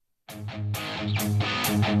Hey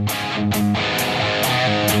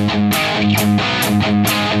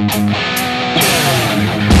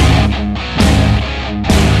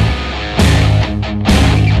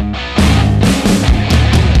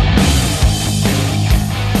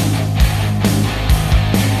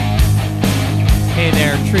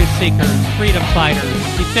there, truth seekers, freedom fighters,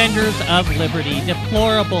 defenders of liberty,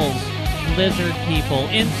 deplorables, lizard people,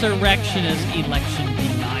 insurrectionists, election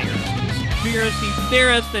deniers, conspiracy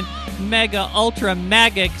theorists, and mega, ultra,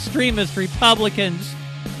 MAGA extremist Republicans.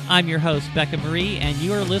 I'm your host, Becca Marie, and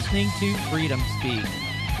you are listening to Freedom Speak.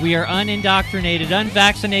 We are unindoctrinated,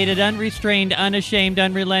 unvaccinated, unrestrained, unashamed,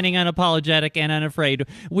 unrelenting, unapologetic, and unafraid.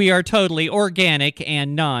 We are totally organic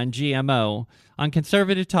and non-GMO. On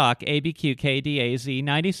Conservative Talk, ABQ KDAZ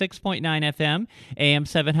 96.9 FM, AM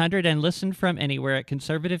 700, and listen from anywhere at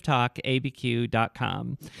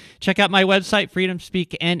conservativetalkabq.com. Check out my website,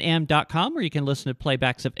 freedomspeaknm.com, where you can listen to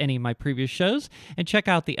playbacks of any of my previous shows, and check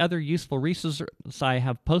out the other useful resources I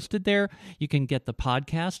have posted there. You can get the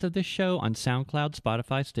podcast of this show on SoundCloud,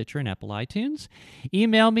 Spotify, Stitcher, and Apple iTunes.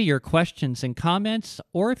 Email me your questions and comments,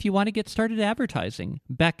 or if you want to get started advertising,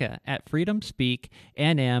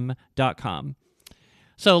 Becca@freedomspeaknm.com.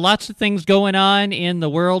 So lots of things going on in the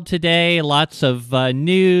world today, lots of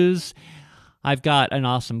news. I've got an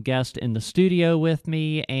awesome guest in the studio with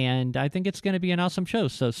me, and I think it's going to be an awesome show.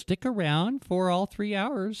 So stick around for all 3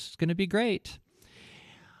 hours. It's going to be great.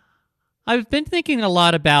 I've been thinking a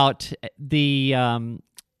lot about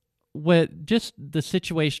just the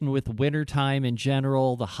situation with wintertime in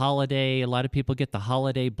general, the holiday. A lot of people get the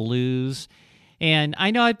holiday blues. And I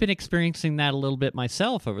know I've been experiencing that a little bit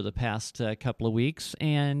myself over the past couple of weeks,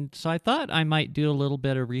 and so I thought I might do a little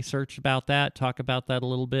bit of research about that, talk about that a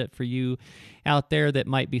little bit for you out there that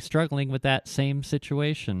might be struggling with that same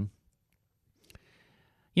situation.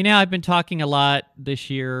 You know, I've been talking a lot this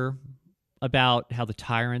year about how the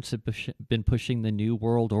tyrants have been pushing the New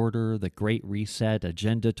World Order, the Great Reset,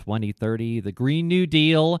 Agenda 2030, the Green New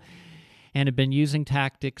Deal, and have been using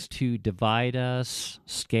tactics to divide us,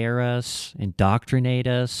 scare us, indoctrinate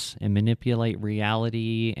us, and manipulate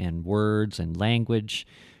reality and words and language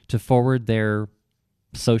to forward their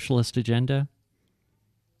socialist agenda.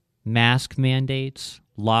 Mask mandates,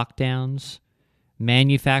 lockdowns,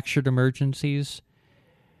 manufactured emergencies.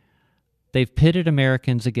 They've pitted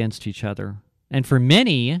Americans against each other. And for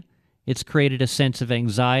many, it's created a sense of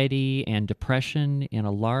anxiety and depression in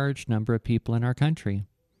a large number of people in our country.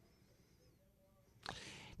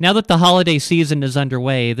 Now that the holiday season is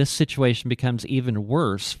underway, this situation becomes even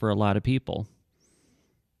worse for a lot of people.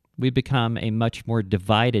 We've become a much more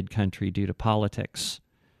divided country due to politics.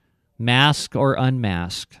 Masked or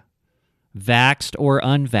unmasked, vaxxed or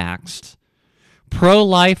unvaxxed,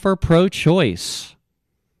 pro-life or pro-choice,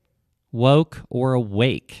 woke or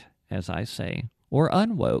awake, as I say, or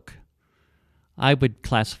unwoke. I would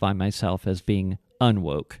classify myself as being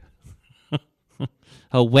unwoke.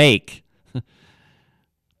 Awake.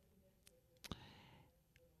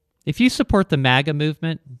 If you support the MAGA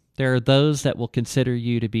movement, there are those that will consider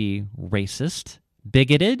you to be racist,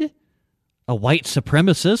 bigoted, a white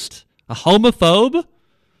supremacist, a homophobe.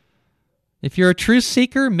 If you're a truth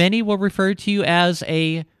seeker, many will refer to you as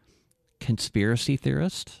a conspiracy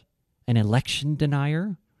theorist, an election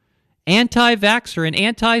denier, anti-vaxxer, and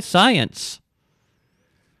anti-science.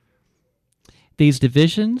 These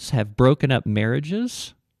divisions have broken up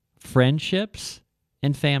marriages, friendships,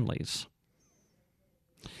 and families.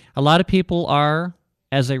 A lot of people are,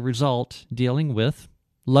 as a result, dealing with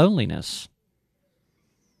loneliness.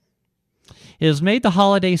 It has made the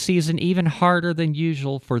holiday season even harder than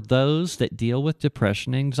usual for those that deal with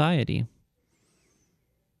depression and anxiety.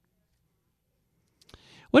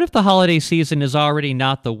 What if the holiday season is already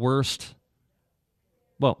not the worst?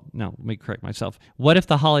 Well, no, let me correct myself. What if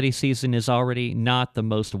the holiday season is already not the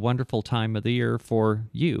most wonderful time of the year for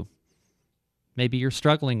you? Maybe you're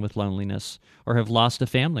struggling with loneliness or have lost a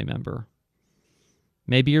family member.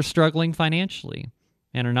 Maybe you're struggling financially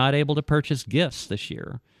and are not able to purchase gifts this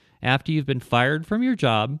year after you've been fired from your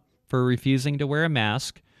job for refusing to wear a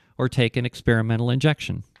mask or take an experimental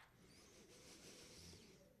injection.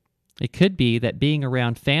 It could be that being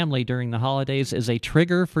around family during the holidays is a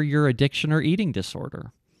trigger for your addiction or eating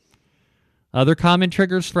disorder. Other common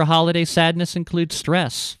triggers for holiday sadness include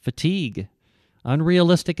stress, fatigue,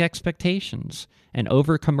 unrealistic expectations, and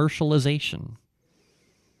over-commercialization.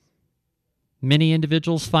 Many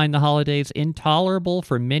individuals find the holidays intolerable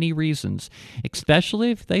for many reasons, especially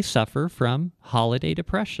if they suffer from holiday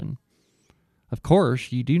depression. Of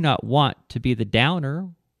course, you do not want to be the downer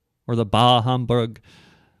or the bah humbug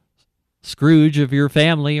Scrooge of your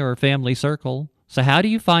family or family circle, So how do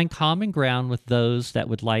you find common ground with those that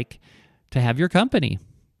would like to have your company?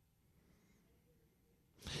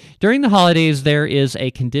 During the holidays, there is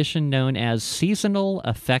a condition known as seasonal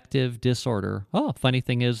affective disorder. Oh, funny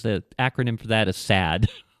thing is the acronym for that is SAD.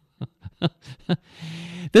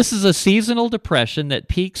 This is a seasonal depression that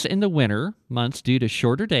peaks in the winter months due to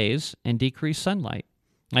shorter days and decreased sunlight.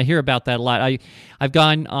 I hear about that a lot. I've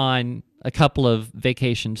gone on a couple of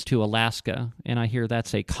vacations to Alaska, and I hear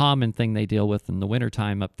that's a common thing they deal with in the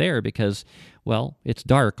wintertime up there because, well, it's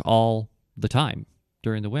dark all the time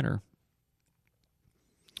during the winter.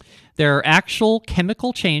 There are actual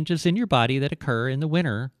chemical changes in your body that occur in the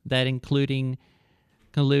winter that including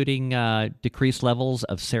decreased levels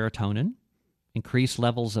of serotonin, increased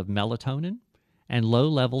levels of melatonin, and low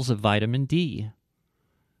levels of vitamin D.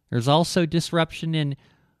 There's also disruption in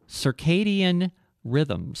circadian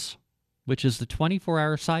rhythms, which is the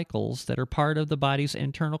 24-hour cycles that are part of the body's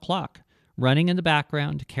internal clock, running in the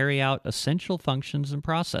background to carry out essential functions and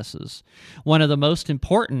processes. One of the most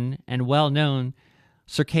important and well-known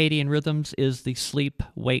circadian rhythms is the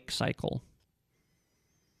sleep-wake cycle.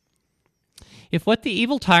 If what the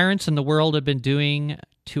evil tyrants in the world have been doing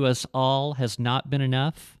to us all has not been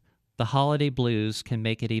enough, the holiday blues can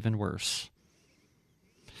make it even worse.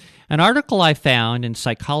 An article I found in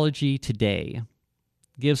Psychology Today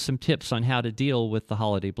gives some tips on how to deal with the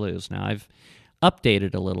holiday blues. Now, I've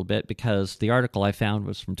updated a little bit because the article I found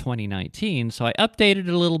was from 2019, so I updated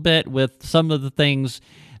it a little bit with some of the things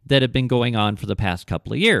that have been going on for the past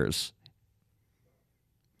couple of years.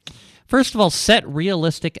 First of all, set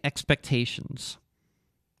realistic expectations.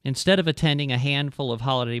 Instead of attending a handful of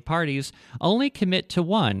holiday parties, only commit to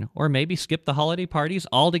one, or maybe skip the holiday parties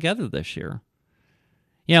altogether this year.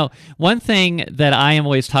 You know, one thing that I am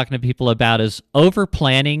always talking to people about is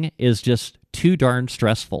over-planning is just too darn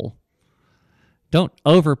stressful. Don't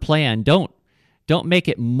over-plan. Don't make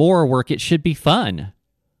it more work. It should be fun.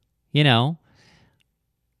 You know,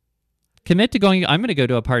 commit to going. I'm going to go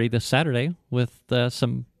to a party this Saturday with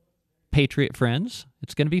some Patriot friends.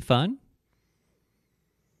 It's going to be fun.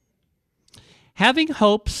 Having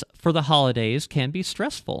hopes for the holidays can be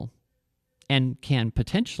stressful and can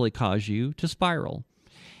potentially cause you to spiral.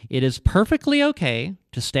 It is perfectly okay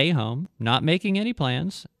to stay home, not making any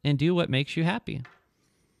plans, and do what makes you happy.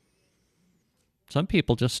 Some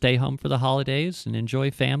people just stay home for the holidays and enjoy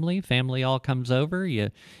family. Family all comes over. You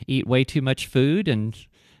eat way too much food and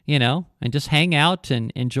just hang out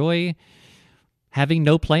and enjoy having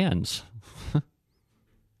no plans.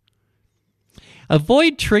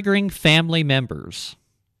 Avoid triggering family members.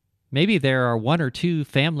 Maybe there are one or two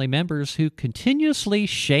family members who continuously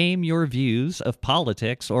shame your views of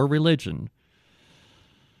politics or religion.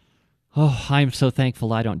 Oh, I'm so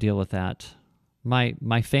thankful I don't deal with that.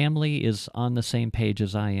 My family is on the same page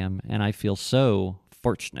as I am, and I feel so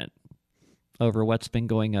fortunate over what's been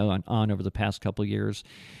going on over the past couple of years.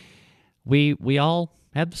 We all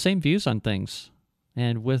have the same views on things.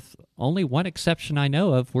 And with only one exception I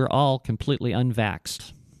know of, we're all completely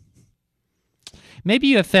unvaxxed. Maybe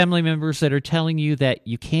you have family members that are telling you that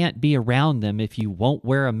you can't be around them if you won't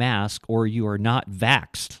wear a mask or you are not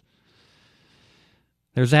vaxxed.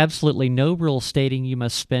 There's absolutely no rule stating you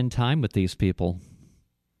must spend time with these people.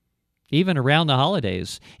 Even around the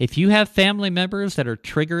holidays. If you have family members that are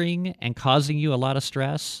triggering and causing you a lot of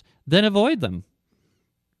stress, then avoid them.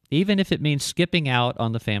 Even if it means skipping out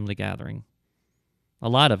on the family gathering. A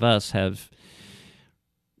lot of us have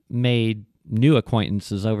made new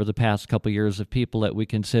acquaintances over the past couple of years of people that we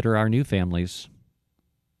consider our new families.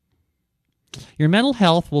 Your mental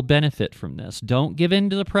health will benefit from this. Don't give in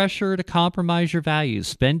to the pressure to compromise your values.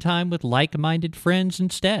 Spend time with like-minded friends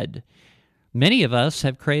instead. Many of us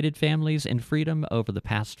have created families in freedom over the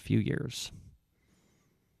past few years.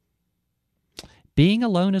 Being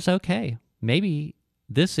alone is okay. Maybe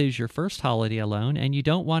this is your first holiday alone, and you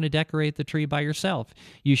don't want to decorate the tree by yourself.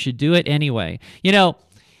 You should do it anyway. You know,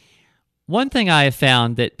 one thing I have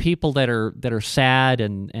found that people that are sad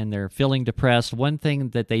and they're feeling depressed, one thing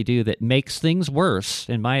that they do that makes things worse,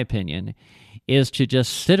 in my opinion, is to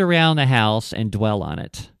just sit around the house and dwell on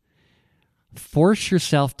it. Force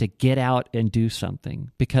yourself to get out and do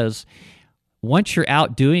something, because once you're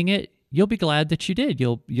out doing it, you'll be glad that you did.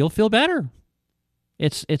 You'll feel better.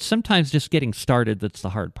 It's sometimes just getting started that's the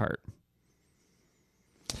hard part.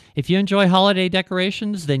 If you enjoy holiday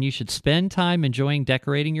decorations, then you should spend time enjoying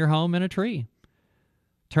decorating your home and a tree.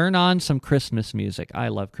 Turn on some Christmas music. I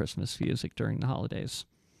love Christmas music during the holidays.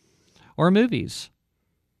 Or movies.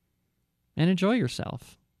 And enjoy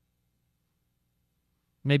yourself.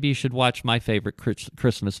 Maybe you should watch my favorite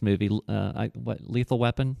Christmas movie, Lethal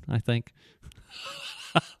Weapon, I think.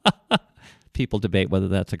 People debate whether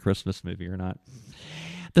that's a Christmas movie or not.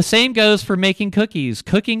 The same goes for making cookies,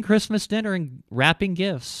 cooking Christmas dinner, and wrapping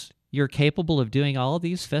gifts. You're capable of doing all of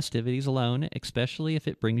these festivities alone, especially if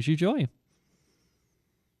it brings you joy.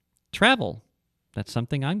 Travel. That's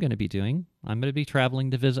something I'm going to be doing. I'm going to be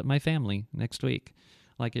traveling to visit my family next week,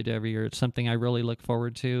 like I do every year. It's something I really look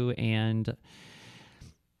forward to, and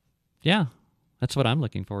yeah, that's what I'm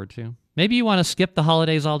looking forward to. Maybe you want to skip the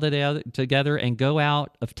holidays all together and go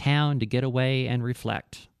out of town to get away and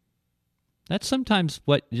reflect. That's sometimes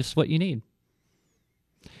just what you need.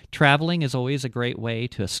 Traveling is always a great way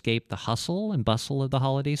to escape the hustle and bustle of the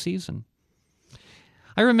holiday season.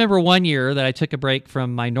 I remember one year that I took a break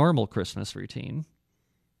from my normal Christmas routine,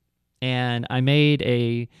 and I made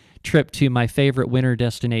a trip to my favorite winter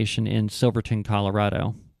destination in Silverton,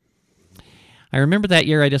 Colorado. I remember that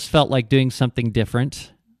year I just felt like doing something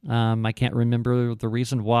different. I can't remember the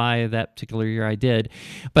reason why that particular year I did,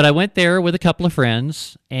 but I went there with a couple of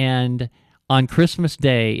friends, and on Christmas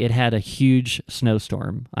Day, it had a huge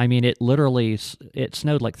snowstorm. I mean, it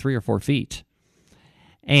snowed like 3 or 4 feet.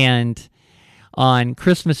 And on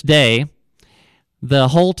Christmas Day, the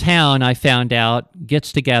whole town, I found out,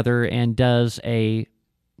 gets together and does a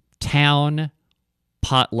town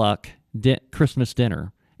potluck Christmas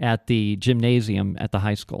dinner at the gymnasium at the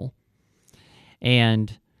high school.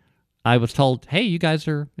 And I was told, hey, you guys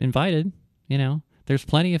are invited, there's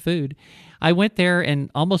plenty of food. I went there, and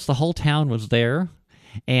almost the whole town was there,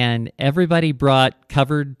 and everybody brought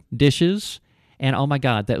covered dishes, and oh my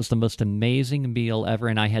God, that was the most amazing meal ever,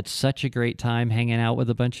 and I had such a great time hanging out with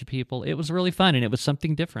a bunch of people. It was really fun, and it was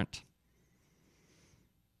something different.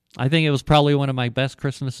 I think it was probably one of my best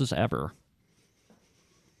Christmases ever.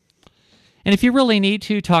 And if you really need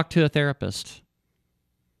to, talk to a therapist.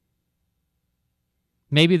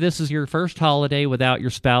 Maybe this is your first holiday without your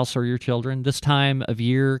spouse or your children. This time of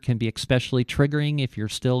year can be especially triggering if you're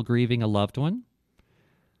still grieving a loved one.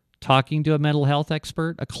 Talking to a mental health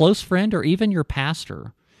expert, a close friend, or even your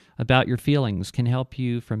pastor about your feelings can help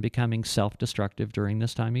you from becoming self-destructive during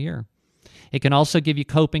this time of year. It can also give you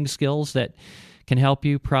coping skills that can help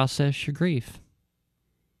you process your grief.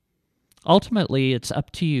 Ultimately, it's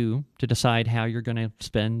up to you to decide how you're going to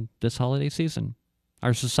spend this holiday season.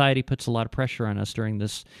 Our society puts a lot of pressure on us during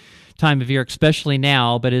this time of year, especially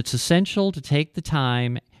now, but it's essential to take the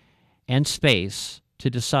time and space to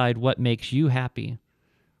decide what makes you happy.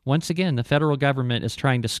 Once again, the federal government is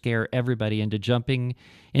trying to scare everybody into jumping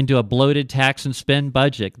into a bloated tax and spend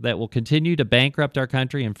budget that will continue to bankrupt our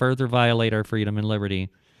country and further violate our freedom and liberty.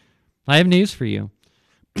 I have news for you.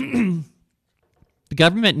 The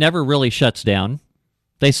government never really shuts down.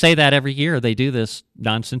 They say that every year. They do this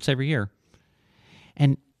nonsense every year.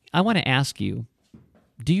 And I want to ask you,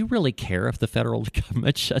 do you really care if the federal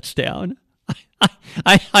government shuts down?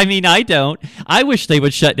 I mean, I don't. I wish they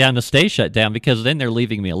would shut down to stay shut down, because then they're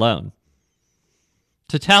leaving me alone.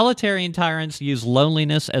 Totalitarian tyrants use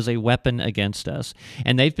loneliness as a weapon against us.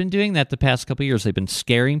 And they've been doing that the past couple of years. They've been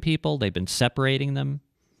scaring people. They've been separating them.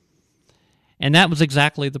 And that was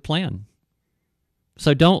exactly the plan.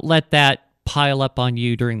 So don't let that pile up on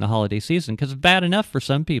you during the holiday season, because it's bad enough for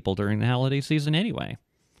some people during the holiday season anyway.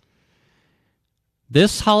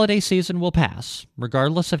 This holiday season will pass,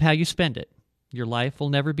 regardless of how you spend it. Your life will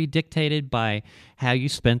never be dictated by how you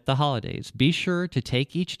spent the holidays. Be sure to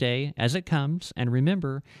take each day as it comes, and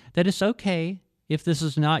remember that it's okay if this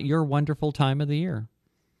is not your wonderful time of the year.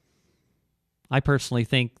 I personally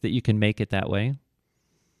think that you can make it that way.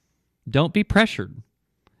 Don't be pressured.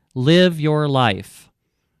 Live your life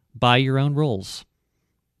by your own rules.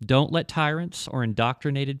 Don't let tyrants or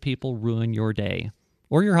indoctrinated people ruin your day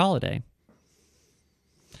or your holiday.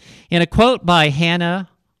 In a quote by Hannah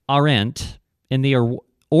Arendt in The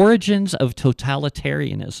Origins of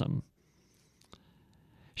Totalitarianism,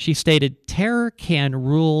 she stated, "Terror can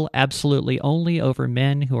rule absolutely only over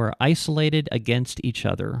men who are isolated against each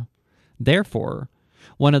other. Therefore,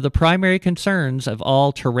 one of the primary concerns of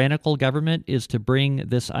all tyrannical government is to bring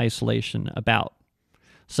this isolation about.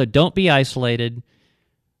 So don't be isolated.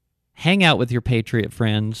 Hang out with your patriot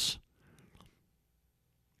friends.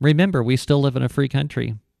 Remember, we still live in a free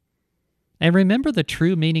country. And remember the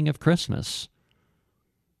true meaning of Christmas.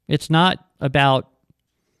 It's not about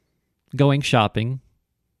going shopping.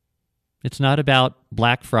 It's not about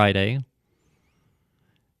Black Friday.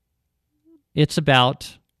 It's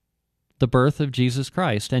about the birth of Jesus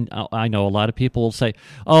Christ." And I know a lot of people will say,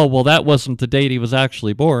 "Oh, well, that wasn't the date he was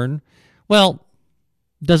actually born." Well,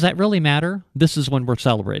 does that really matter? This is when we're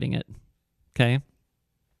celebrating it, okay?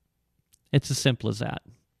 It's as simple as that.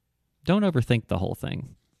 Don't overthink the whole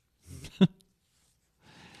thing.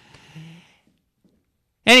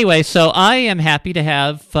 Anyway, so I am happy to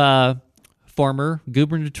have former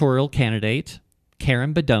gubernatorial candidate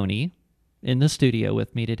Karen Bedoni in the studio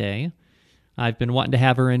with me today. I've been wanting to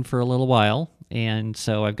have her in for a little while, and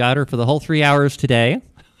so I've got her for the whole 3 hours today.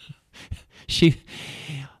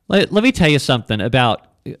 Let me tell you something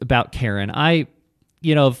about Karen.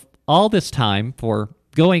 Of all this time, for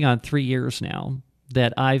going on 3 years now,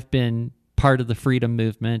 that I've been part of the freedom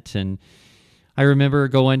movement, and I remember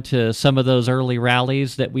going to some of those early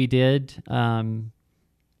rallies that we did. I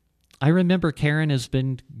remember Karen has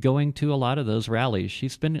been going to a lot of those rallies.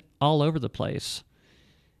 She's been all over the place,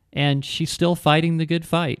 and she's still fighting the good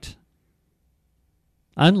fight.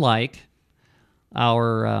 Unlike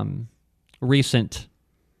our recent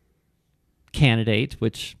candidate,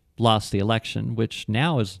 which lost the election, which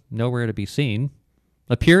now is nowhere to be seen,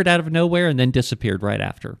 appeared out of nowhere and then disappeared right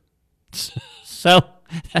after. So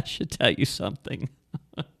that should tell you something.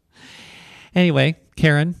 Anyway,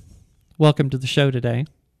 Karen, welcome to the show today.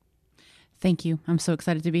 Thank you. I'm so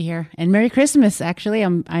excited to be here. And Merry Christmas, actually.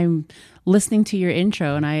 I'm listening to your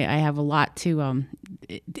intro, and I have a lot to,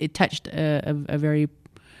 it touched a very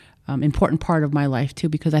important part of my life, too,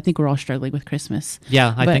 because I think we're all struggling with Christmas.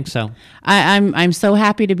 Yeah, I think so. I'm so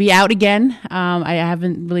happy to be out again. I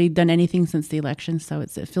haven't really done anything since the election, so it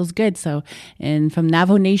feels good. So, and from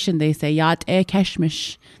Navajo Nation, they say, Yat e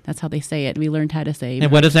Keshmish. That's how they say it. We learned how to say it.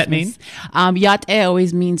 And what does that mean? Yat e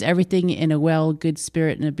always means everything in a good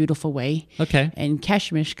spirit, in a beautiful way. Okay. And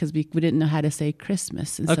Keshmish, because we didn't know how to say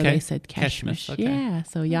Christmas. And so they said Keshmish. Okay. Yeah,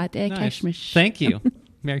 so Yat e Nice. Keshmish. Thank you.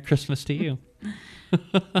 Merry Christmas to you.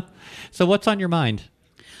 So what's on your mind?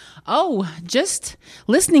 Oh, just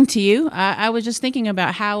listening to you, I was just thinking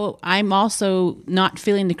about how I'm also not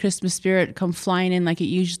feeling the Christmas spirit come flying in like it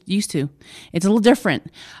used to. It's a little different.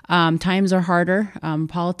 Times are harder.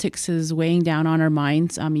 Politics is weighing down on our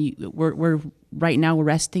minds. We're right now we're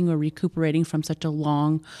resting or recuperating from such a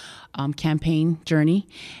long campaign journey.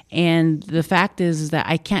 And the fact is that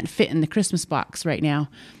I can't fit in the Christmas box right now.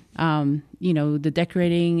 The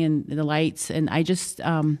decorating and the lights, and I just,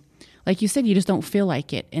 like you said, you just don't feel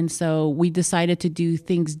like it. And so we decided to do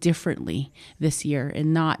things differently this year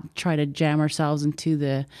and not try to jam ourselves into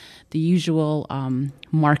the usual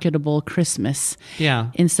marketable Christmas. Yeah.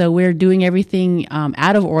 And so we're doing everything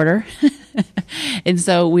out of order. And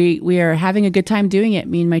so we are having a good time doing it,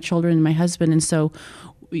 me and my children and my husband. And so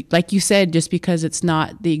like you said, just because it's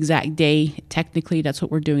not the exact day, technically that's what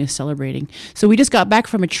we're doing, is celebrating. So we just got back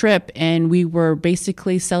from a trip, and we were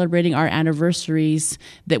basically celebrating our anniversaries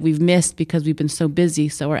that we've missed because we've been so busy.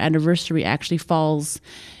 So our anniversary actually falls,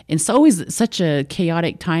 and it's always such a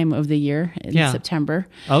chaotic time of the year in September.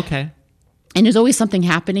 Okay. And there's always something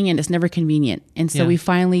happening, and it's never convenient. And so we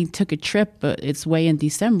finally took a trip, but it's way in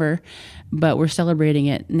December, but we're celebrating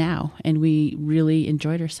it now, and we really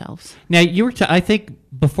enjoyed ourselves. Now, you were, I think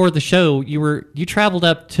before the show, you traveled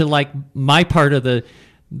up to like my part of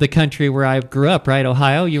the country where I grew up, right?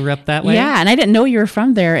 Ohio. You were up that way? Yeah, and I didn't know you were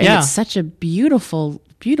from there. And it's such a beautiful,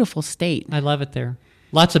 beautiful state. I love it there.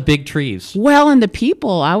 Lots of big trees. Well, and the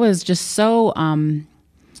people, I was just so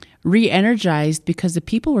re-energized because the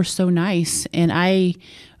people were so nice, and I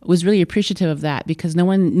was really appreciative of that because no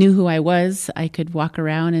one knew who I was. I could walk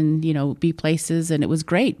around and, be places, and it was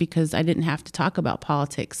great because I didn't have to talk about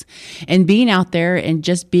politics. And being out there and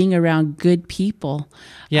just being around good people,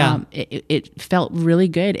 it felt really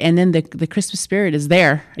good. And then the Christmas spirit is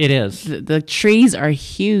there. It is. The trees are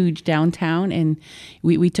huge downtown, and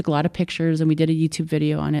we took a lot of pictures, and we did a YouTube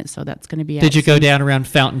video on it, so that's going to be out. Did you go down around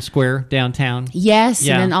Fountain Square downtown? Yes,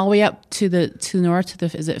 and then all the way up to the north to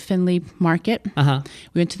the, is it Findlay Market? Uh-huh.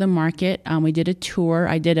 We went to the market. We did a tour.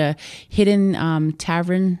 I did a hidden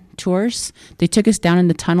tavern tours. They took us down in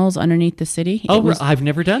the tunnels underneath the city. I've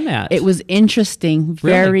never done that. It was interesting,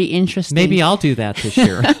 very interesting. Maybe I'll do that this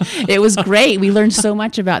year. It was great. We learned so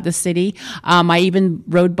much about the city. I even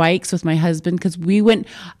rode bikes with my husband because we went,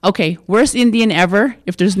 worst Indian ever.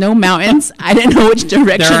 If there's no mountains, I didn't know which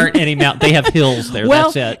direction. There aren't any mountains. They have hills there.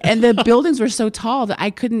 Well, that's it. And the buildings were so tall that I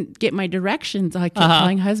couldn't get my directions. I kept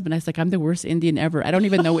telling husband, I was like, I'm the worst Indian ever. I don't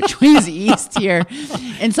even know which way is east here.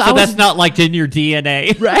 And so that's not like in your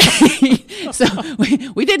DNA. Right. So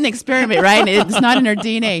we did an experiment, right? It's not in our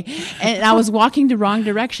DNA. And I was walking the wrong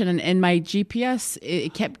direction, and my GPS,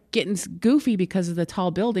 it kept getting goofy because of the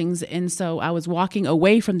tall buildings. And so I was walking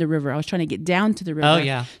away from the river. I was trying to get down to the river. Oh,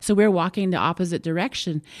 yeah. So we were walking the opposite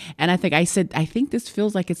direction. And I said, I think this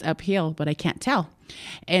feels like it's uphill, but I can't tell.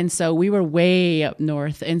 And so we were way up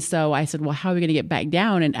north. And so I said, well, how are we going to get back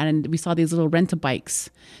down? And we saw these little rent-a-bikes.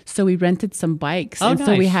 So we rented some bikes. Oh, and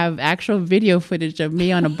so we have actual video footage of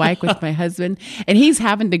me on a bike with my husband. And he's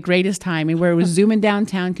having the greatest time. And we're zooming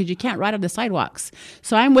downtown because you can't ride on the sidewalks.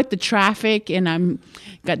 So I'm with the traffic and I'm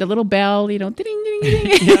got the little bell, ding, ding, ding,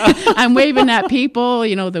 ding. I'm waving at people,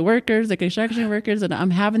 the workers, the construction workers. And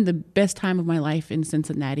I'm having the best time of my life in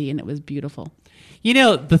Cincinnati. And it was beautiful.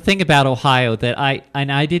 The thing about Ohio that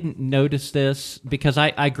I didn't notice this because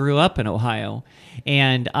I grew up in Ohio,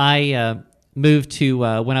 and I moved to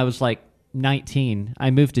when I was like 19.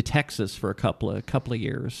 I moved to Texas for a couple of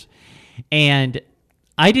years, and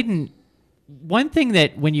I didn't. One thing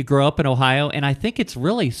that when you grow up in Ohio, and I think it's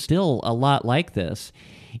really still a lot like this,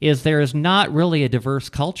 is there is not really a diverse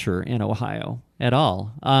culture in Ohio at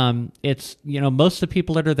all. It's most of the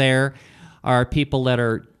people that are there are people that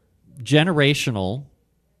are generational,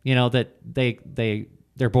 that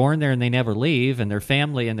they're born there and they never leave, and their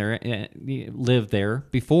family and their lived there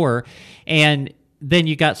before, and then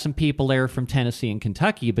you got some people there from Tennessee and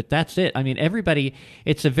Kentucky, but that's it. I mean, everybody.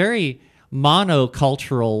 It's a very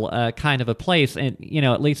monocultural kind of a place, and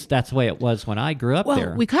at least that's the way it was when I grew up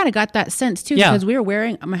there. We kind of got that sense too, because we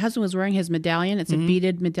were my husband was wearing his medallion. It's a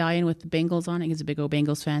beaded medallion with the Bengals on it. He's a big old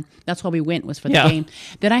Bengals fan. That's why we went, was for the game.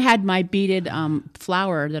 Then I had my beaded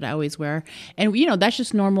flower that I always wear, and that's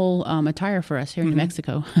just normal attire for us here in New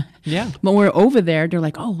Mexico. Yeah. When we're over there, they're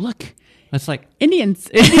like, oh, look, that's like Indians.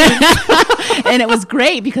 And it was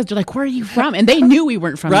great because they're like, where are you from? And they knew we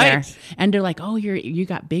weren't from there. And they're like, oh, you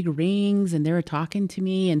got big rings. And they were talking to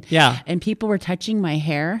me. And people were touching my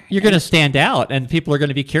hair. You're going to stand out and people are going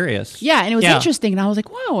to be curious. Yeah. And it was interesting. And I was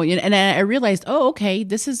like, wow. And I realized, oh, okay,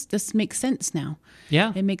 this makes sense now.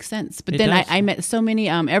 Yeah. It makes sense. But then I met so many,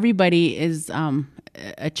 everybody is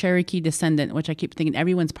a Cherokee descendant, which I keep thinking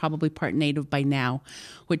everyone's probably part Native by now,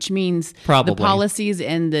 which means the policies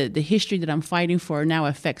and the history that I'm fighting for now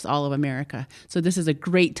affects all of America. So this is a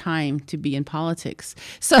great time to be in politics.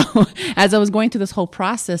 So as I was going through this whole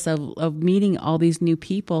process of meeting all these new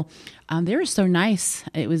people, they were so nice.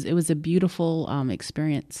 It was a beautiful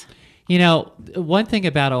experience. One thing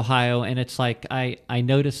about Ohio, and it's like I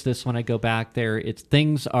notice this when I go back there, it's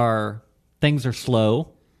things are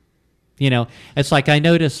slow. It's like I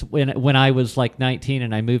noticed when I was like 19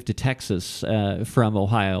 and I moved to Texas from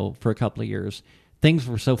Ohio for a couple of years, things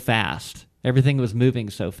were so fast. Everything was moving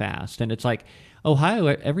so fast, and it's like Ohio,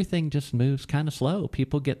 everything just moves kind of slow.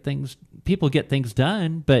 People get things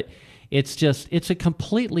done, but it's a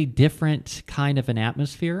completely different kind of an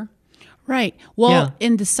atmosphere. Right. Well,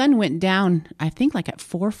 and the sun went down, I think, like at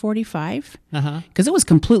 4:45, because it was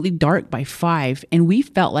completely dark by 5, and we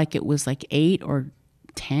felt like it was like 8 or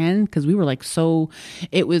 10 because we were like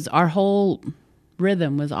it was our whole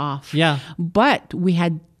rhythm was off. Yeah. But we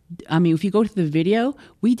had, if you go to the video,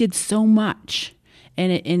 we did so much,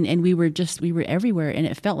 and we were everywhere, and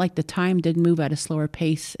it felt like the time did move at a slower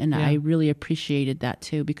pace, and I really appreciated that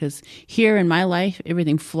too, because here in my life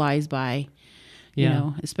everything flies by.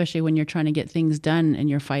 Especially when you're trying to get things done and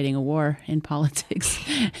you're fighting a war in politics.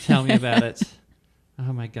 Tell me about it.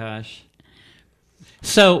 Oh my gosh.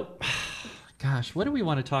 So, what do we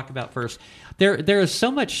want to talk about first? There is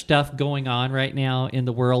so much stuff going on right now in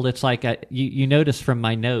the world. It's like you notice from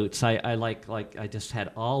my notes, I I just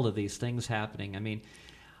had all of these things happening. I mean,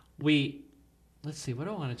 let's see, what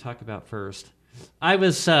do I want to talk about first? I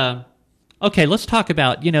was okay. Let's talk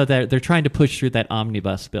about they're trying to push through that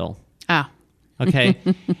omnibus bill. Okay.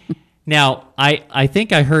 Now, I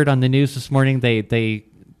think I heard on the news this morning they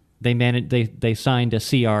signed a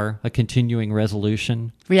CR, a continuing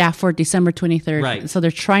resolution. Yeah, for December 23rd. Right. So they're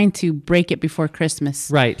trying to break it before Christmas.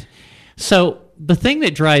 Right. So the thing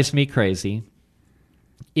that drives me crazy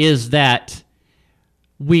is that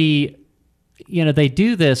they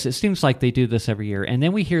do this. It seems like they do this every year. And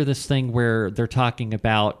then we hear this thing where they're talking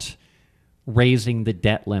about raising the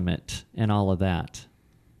debt limit and all of that.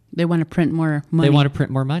 They want to print more money. They want to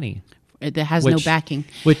print more money. That has no backing.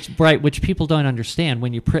 Which people don't understand.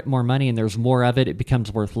 When you print more money and there's more of it, it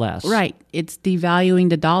becomes worth less. Right. It's devaluing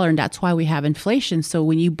the dollar, and that's why we have inflation. So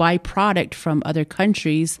when you buy product from other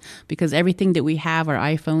countries, because everything that we have, our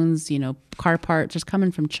iPhones, car parts, is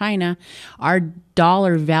coming from China, our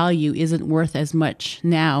dollar value isn't worth as much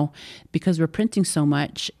now because we're printing so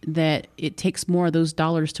much that it takes more of those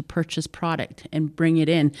dollars to purchase product and bring it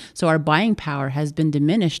in. So our buying power has been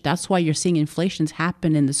diminished. That's why you're seeing inflations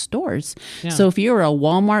happen in the stores. Yeah. So if you're a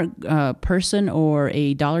Walmart person or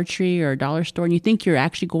a Dollar Tree or a dollar store and you think you're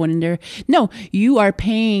actually going in there, no, you are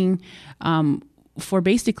paying for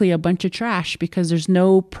basically a bunch of trash, because there's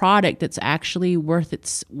no product that's actually worth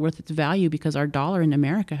its value, because our dollar in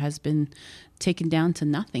America has been taken down to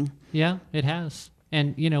nothing. Yeah, it has.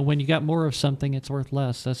 And, when you got more of something, it's worth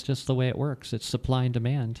less. That's just the way it works. It's supply and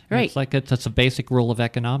demand. Right. It's like that's a basic rule of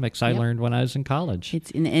economics I learned when I was in college.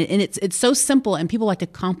 It's so simple, and people like to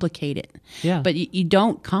complicate it. Yeah. But you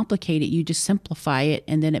don't complicate it. You just simplify it,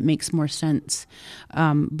 and then it makes more sense.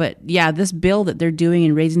 But yeah, this bill that they're doing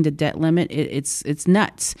and raising the debt limit, it's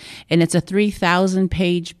nuts. And it's a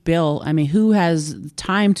 3,000-page bill. I mean, who has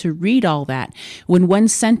time to read all that when one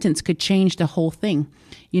sentence could change the whole thing?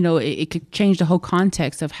 It could change the whole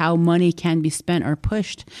context of how money can be spent or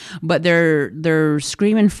pushed. But they're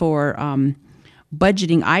screaming for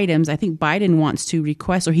budgeting items. I think Biden wants to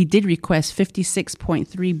request, or he did request,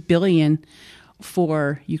 $56.3 billion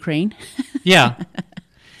for Ukraine. Yeah.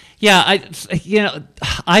 Yeah,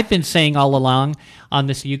 I've been saying all along on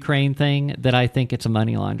this Ukraine thing that I think it's a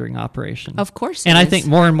money laundering operation. Of course, and I think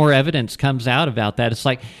more and more evidence comes out about that. It's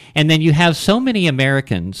like, and then you have so many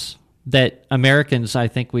Americans, I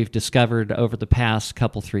think we've discovered over the past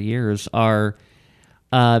 3 years, are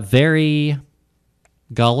very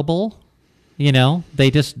gullible.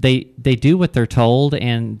 They do what they're told,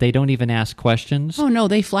 and they don't even ask questions. Oh no,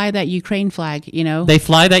 they fly that Ukraine flag. They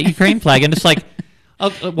fly that Ukraine flag, and it's like,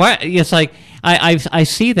 why? It's like I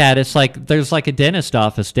see that. It's like there's like a dentist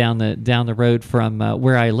office down the road from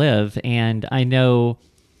where I live, and I know.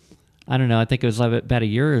 I don't know. I think it was about a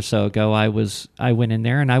year or so ago. I went in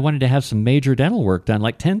there and I wanted to have some major dental work done,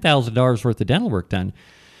 like $10,000 worth of dental work done,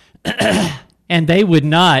 and they would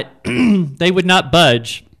not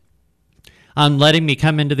budge on letting me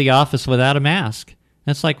come into the office without a mask.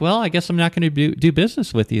 And it's like, well, I guess I'm not going to do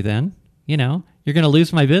business with you then. You're going to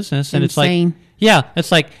lose my business, and Insane. It's like. Yeah,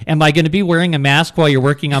 it's like, am I going to be wearing a mask while you're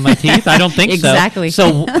working on my teeth? I don't think exactly.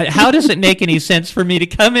 So how does it make any sense for me to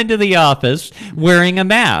come into the office wearing a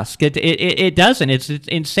mask? It doesn't. It's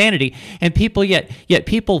insanity. And people yet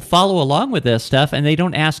people follow along with this stuff, and they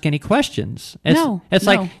don't ask any questions. It's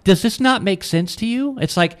like, does this not make sense to you?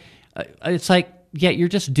 It's like, you're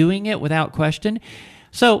just doing it without question.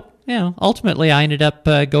 So. Ultimately, I ended up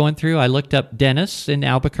going through. I looked up dentists in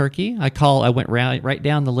Albuquerque. I went right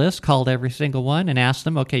down the list, called every single one, and asked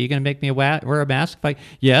them, "Okay, you're going to make me wear a mask?"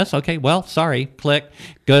 Yes. Okay. Well, sorry. Click.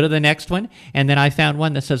 Go to the next one, and then I found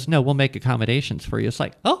one that says, "No, we'll make accommodations for you." It's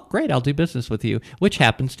like, oh, great! I'll do business with you, which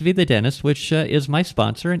happens to be the dentist, which is my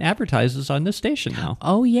sponsor and advertises on this station now.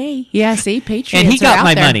 Oh, yay! Yeah, see, Patriots, and he got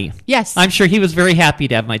my there. Money. Yes, I'm sure he was very happy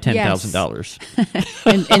to have my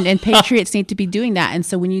 $10,000. and Patriots need to be doing that. And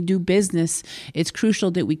so when you do business, it's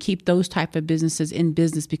crucial that we keep those type of businesses in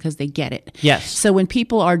business because they get it. Yes. So when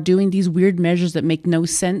people are doing these weird measures that make no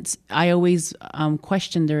sense, I always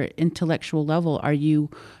question their intellectual level. Are you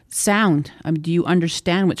sound? Do you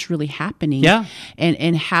understand what's really happening? Yeah.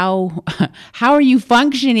 And how are you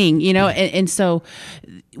functioning? And so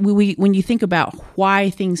when you think about why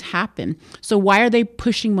things happen, so why are they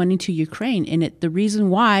pushing money to Ukraine? And the reason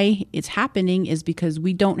why it's happening is because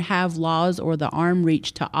we don't have laws or the arm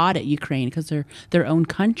reach to audit Ukraine because they're their own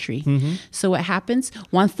country. Mm-hmm. So what happens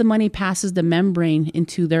once the money passes the membrane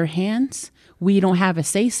into their hands? We don't have a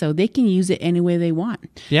say-so. They can use it any way they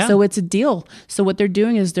want. Yeah. So it's a deal. So what they're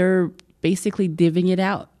doing is they're basically divvying it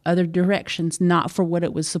out other directions, not for what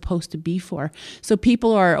it was supposed to be for. So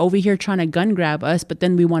people are over here trying to gun grab us, but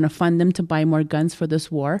then we want to fund them to buy more guns for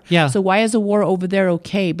this war. Yeah. So why is a war over there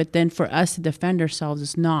okay, but then for us to defend ourselves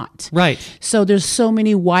is not? Right. So there's so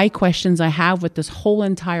many why questions I have with this whole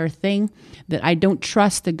entire thing that I don't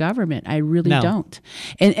trust the government. I really don't.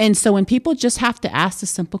 And so when people just have to ask the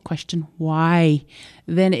simple question, why?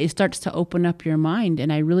 Then it starts to open up your mind.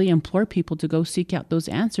 And I really implore people to go seek out those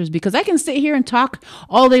answers, because I can sit here and talk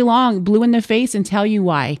all day long, blue in the face, and tell you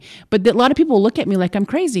why. But a lot of people look at me like I'm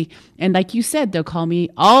crazy. And like you said, they'll call me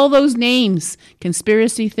all those names,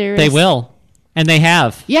 conspiracy theorists. They will. And they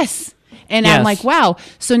have. Yes. And yes. I'm like, wow.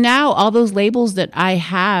 So now all those labels that I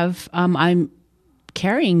have, I'm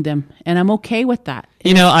carrying them, and I'm okay with that.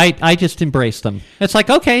 I just embrace them. It's like,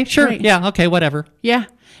 okay, sure. Right. Yeah. Okay. Whatever. Yeah.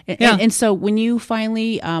 Yeah. And so when you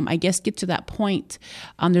finally, I guess, get to that point,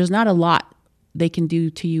 there's not a lot they can do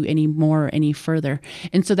to you any further.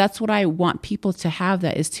 And so that's what I want people to have,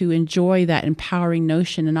 that is to enjoy that empowering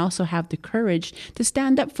notion and also have the courage to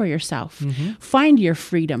stand up for yourself. Mm-hmm. Find your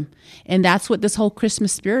freedom. And that's what this whole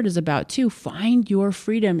Christmas spirit is about too. Find your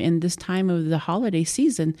freedom in this time of the holiday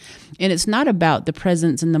season. And it's not about the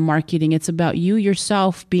presents and the marketing. It's about you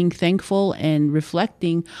yourself being thankful and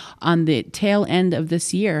reflecting on the tail end of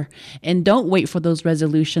this year. And don't wait for those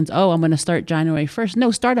resolutions. Oh, I'm going to start January 1st.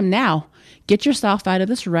 No, start them now. Get get yourself out of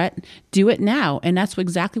this rut. Do it now. And that's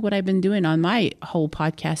exactly what I've been doing on my whole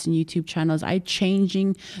podcast and YouTube channels. I'm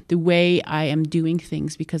changing the way I am doing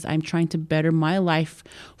things because I'm trying to better my life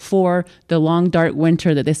for the long, dark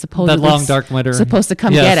winter that they supposedly supposed to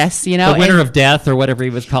come get us, you know. The winter of death or whatever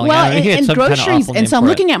he was calling it. Well, and groceries. And so I'm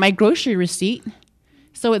looking at my grocery receipt.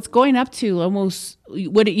 So it's going up to almost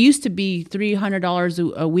what it used to be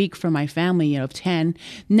 $300 a week for my family of 10.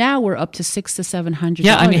 Now we're up to $600 to $700.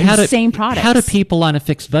 Yeah, I mean, same products. How do people on a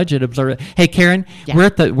fixed budget absorb it? Hey, Karen, we're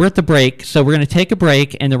at the break, so we're going to take a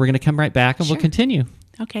break, and then we're going to come right back, and we'll continue.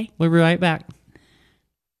 Okay, we'll be right back.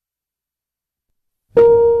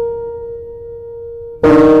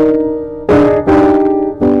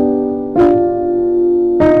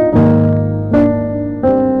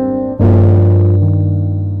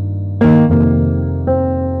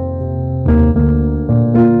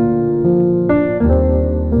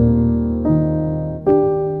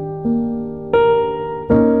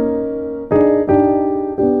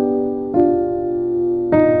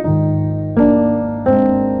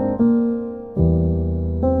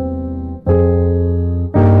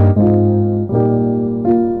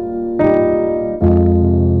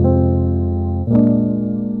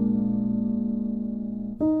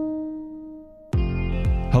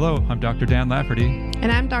 Hello, I'm Dr. Dan Lafferty.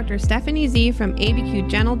 And I'm Dr. Stephanie Z from ABQ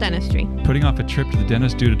General Dentistry. Putting off a trip to the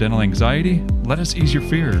dentist due to dental anxiety? Let us ease your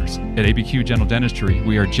fears. At ABQ General Dentistry,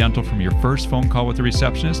 we are gentle from your first phone call with the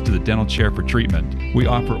receptionist to the dental chair for treatment. We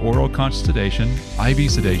offer oral conscious sedation, IV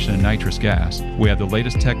sedation, and nitrous gas. We have the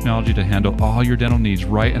latest technology to handle all your dental needs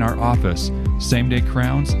right in our office. Same-day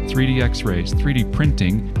crowns, 3D x-rays, 3D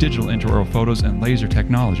printing, digital intraoral photos, and laser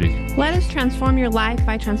technology. Let us transform your life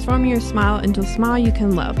by transforming your smile into a smile you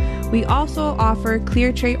can love. We also offer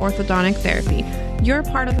clear tray orthodontic therapy. You're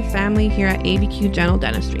part of the family here at ABQ General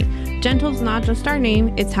Dentistry. Gentle is not just our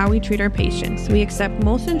name, it's how we treat our patients. We accept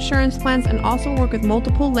most insurance plans and also work with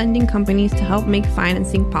multiple lending companies to help make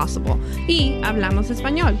financing possible. Y hablamos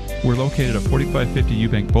español. We're located at 4550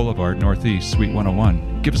 Eubank Boulevard, Northeast, Suite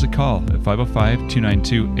 101. Give us a call at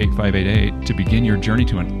 505-292-8588 to begin your journey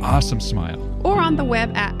to an awesome smile. Or on the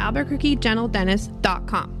web at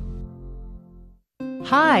albuquerquegeneraldentist.com.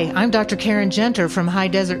 Hi, I'm Dr. Karen Genter from High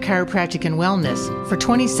Desert Chiropractic and Wellness. For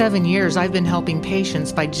 27 years, I've been helping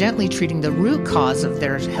patients by gently treating the root cause of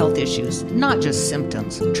their health issues, not just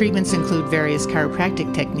symptoms. Treatments include various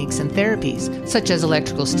chiropractic techniques and therapies, such as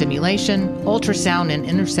electrical stimulation, ultrasound and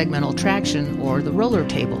intersegmental traction, or the roller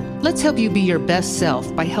table. Let's help you be your best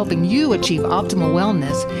self by helping you achieve optimal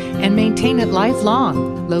wellness and maintain it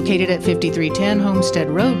lifelong. Located at 5310 Homestead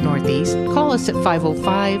Road, Northeast, call us at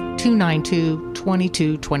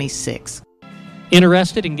 505-292-2226.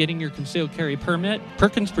 Interested in getting your concealed carry permit?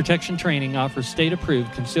 Perkins Protection Training offers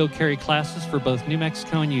state-approved concealed carry classes for both New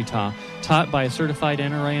Mexico and Utah, taught by a certified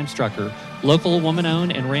NRA instructor. Local,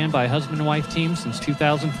 woman-owned, and ran by a husband and wife team since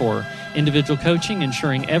 2004. Individual coaching,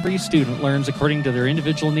 ensuring every student learns according to their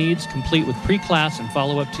individual needs, complete with pre-class and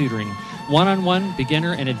follow-up tutoring. One-on-one,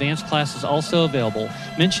 beginner, and advanced classes also available.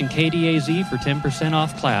 Mention KDAZ for 10%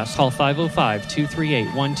 off class. Call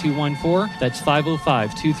 505-238-1214. That's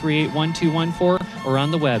 505-238-1214 or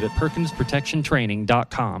on the web at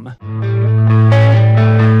perkinsprotectiontraining.com.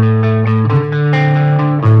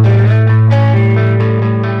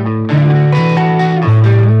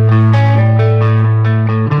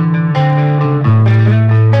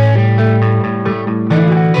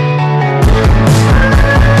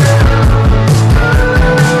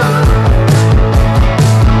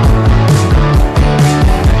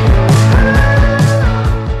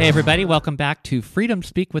 Hey everybody, welcome back to Freedom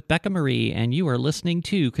Speak with Becca Marie, and you are listening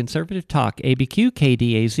to Conservative Talk, ABQ,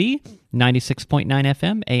 KDAZ, 96.9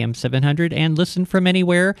 FM, AM 700, and listen from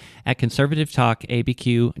anywhere at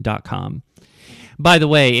conservativetalkabq.com. By the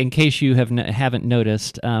way, in case you haven't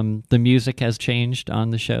noticed, the music has changed on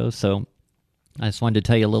the show, so I just wanted to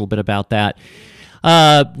tell you a little bit about that.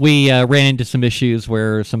 We ran into some issues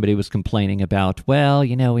where somebody was complaining about, well,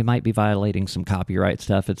 you know, we might be violating some copyright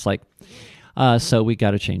stuff. It's like... so we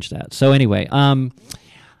got to change that. So anyway,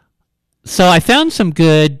 so I found some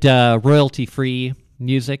good royalty-free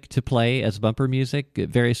music to play as bumper music,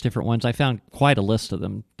 various different ones. I found quite a list of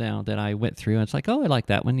them now that I went through, and it's like, oh, I like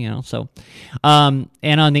that one, you know. So, and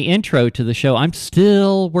on the intro to the show, I'm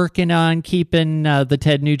still working on keeping the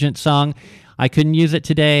Ted Nugent song. I couldn't use it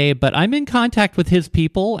today, but I'm in contact with his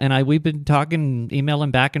people, and we've been talking,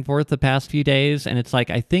 emailing back and forth the past few days, and it's like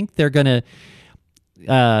I think they're gonna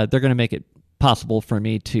make it possible for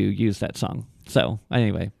me to use that song. So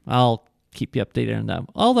anyway, I'll keep you updated on that.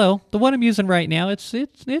 Although the one I'm using right now, it's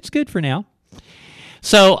good for now.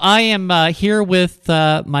 So I am here with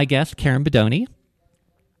my guest, Karen Bedoni,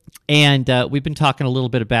 and we've been talking a little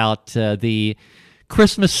bit about the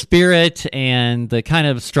Christmas spirit and the kind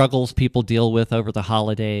of struggles people deal with over the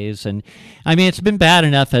holidays. And I mean, it's been bad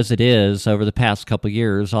enough as it is over the past couple of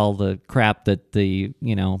years, all the crap that the,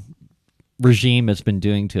 regime has been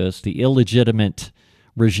doing to us, the illegitimate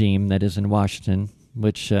regime that is in Washington,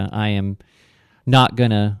 which I am not going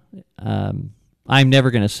to, I'm never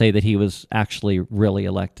going to say that he was actually really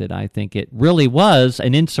elected. I think it really was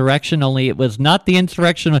an insurrection, only it was not the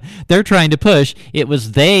insurrection they're trying to push. It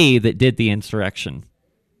was they that did the insurrection.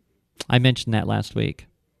 I mentioned that last week.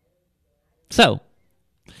 So,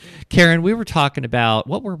 Karen, we were talking about,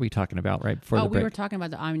 what were we talking about right before the break? We were talking about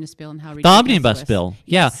the omnibus bill and how the ridiculous omnibus it was. bill.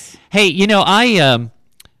 Yes. Yeah. Hey,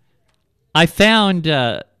 I found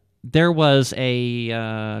there was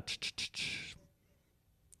a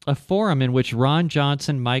forum in which Ron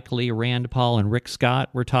Johnson, Mike Lee, Rand Paul, and Rick Scott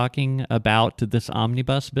were talking about this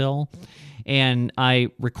omnibus bill, and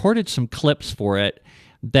I recorded some clips for it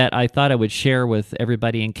that I thought I would share with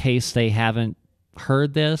everybody in case they haven't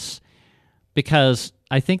heard this, because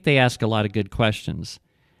I think they ask a lot of good questions.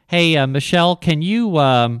 Hey, Michelle, can you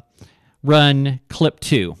run clip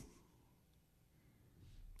 2?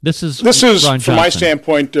 This is Ron Johnson. From my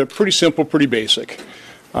standpoint, pretty simple, pretty basic.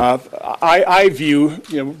 I view,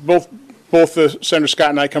 both Senator Scott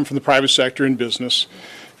and I come from the private sector in business,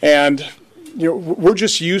 and we're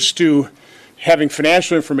just used to having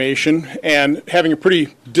financial information and having a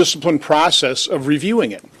pretty disciplined process of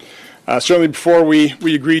reviewing it. Certainly before we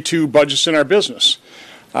agree to budgets in our business.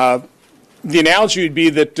 The analogy would be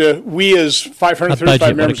that we as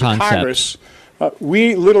 535 members of Congress,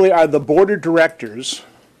 we literally are the board of directors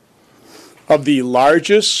of the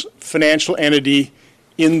largest financial entity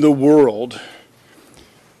in the world,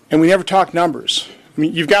 and we never talk numbers. I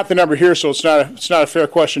mean, you've got the number here, so it's not a fair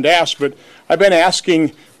question to ask, but I've been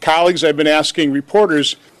asking colleagues, I've been asking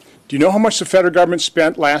reporters, do you know how much the federal government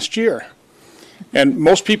spent last year? And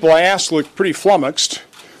most people I ask look pretty flummoxed,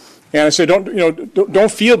 and I say,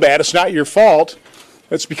 don't feel bad, it's not your fault,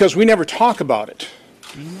 it's because we never talk about it.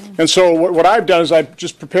 And so what I've done is I've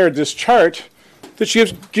just prepared this chart that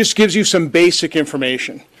just gives you some basic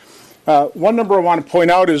information. One number I want to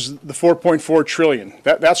point out is the $4.4 trillion.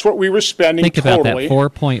 That's what we were spending totally. Think about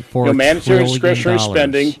that, $4.4 mandatory discretionary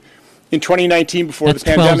spending in 2019 before the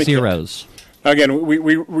pandemic hit. 12 zeros. Again,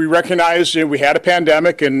 we recognize we had a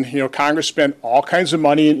pandemic, and Congress spent all kinds of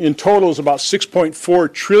money. In total, is about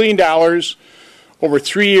 $6.4 trillion over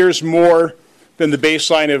 3 years more than the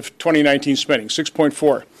baseline of 2019 spending,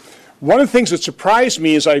 6.4. One of the things that surprised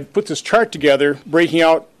me is I put this chart together, breaking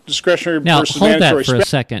out discretionary versus mandatory spending. Now, hold that for a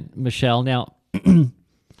second, Michelle. Now,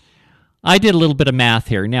 I did a little bit of math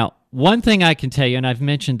here. Now, one thing I can tell you, and I've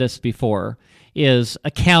mentioned this before, is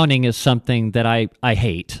accounting is something that I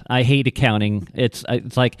hate. I hate accounting. It's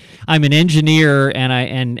like I'm an engineer and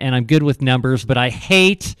I'm good with numbers, but I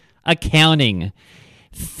hate accounting.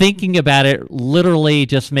 Thinking about it literally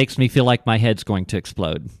just makes me feel like my head's going to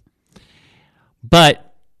explode. But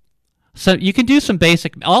so you can do some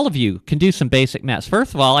basic, all of you can do some basic math.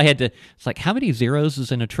 First of all, it's like, how many zeros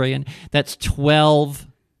is in a trillion? That's 12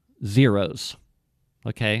 zeros,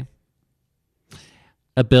 okay?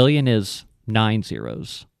 A billion is 9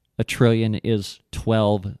 zeros. A trillion is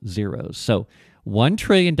 12 zeros. So $1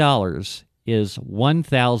 trillion is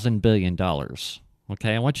 1,000 billion dollars,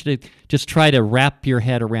 okay? I want you to just try to wrap your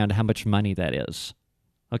head around how much money that is,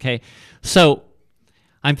 okay? So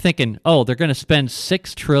I'm thinking, they're going to spend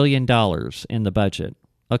 $6 trillion in the budget.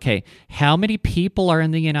 Okay, how many people are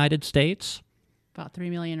in the United States? About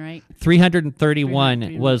 3 million, right?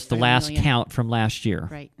 331 was the last count from last year.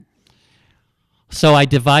 Right. So I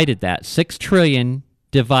divided that. 6 trillion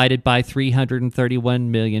divided by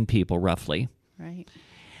 331 million people, roughly. Right.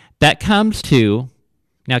 That comes to,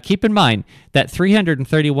 now keep in mind, that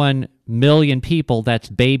 331 million people, that's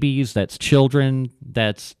babies, that's children,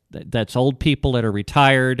 that's old people that are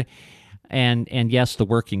retired, and yes, the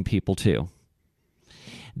working people too.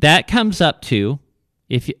 That comes up to,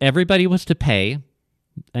 if everybody was to pay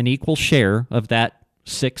an equal share of that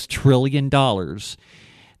 $6 trillion,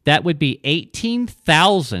 that would be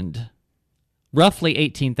roughly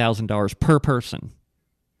 $18,000 per person.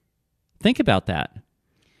 Think about that.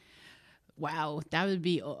 Wow, that would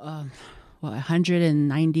be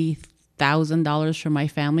 $190,000 for my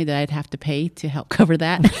family that I'd have to pay to help cover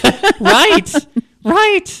that.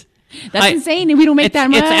 Right. That's insane. We don't make that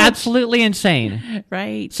much. It's absolutely insane.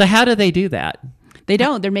 Right. So how do they do that? They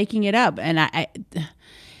don't. They're making it up. And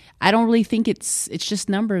I don't really think it's just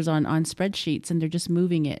numbers on spreadsheets, and they're just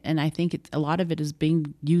moving it. And I think a lot of it is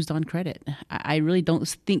being used on credit. I really don't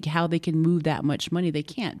think how they can move that much money. They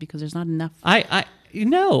can't, because there's not enough.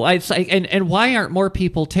 It's like, and why aren't more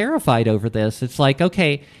people terrified over this? It's like,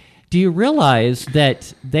 okay, do you realize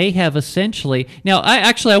that they have essentially... Now,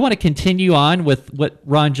 I want to continue on with what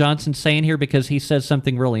Ron Johnson's saying here, because he says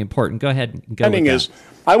something really important. Go ahead and go with that.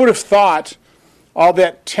 I would have thought all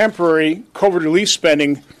that temporary COVID relief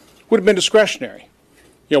spending would have been discretionary.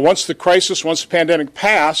 Once the pandemic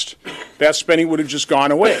passed, that spending would have just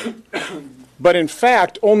gone away. But in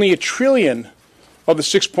fact, only $1 trillion of the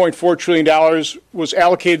 $6.4 trillion was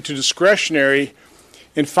allocated to discretionary,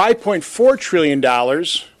 and $5.4 trillion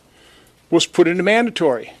was put into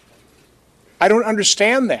mandatory. I don't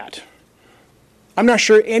understand that. I'm not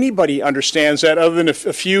sure anybody understands that, other than a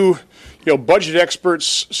few budget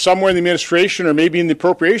experts somewhere in the administration or maybe in the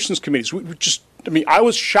appropriations committees. I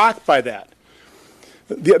was shocked by that.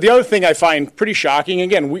 The other thing I find pretty shocking,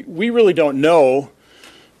 again, we really don't know,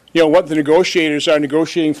 what the negotiators are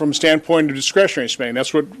negotiating from a standpoint of discretionary spending.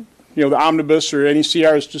 That's what, the omnibus or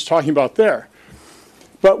NECR is just talking about there.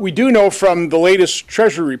 But we do know from the latest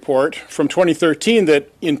Treasury report from 2013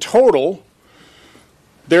 that in total,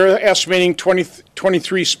 they're estimating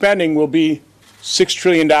 2023 spending will be $6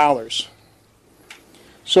 trillion.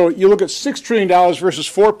 So you look at $6 trillion versus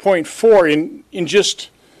 4.4 in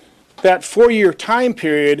just that 4-year time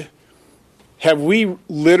period. Have we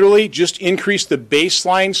literally just increased the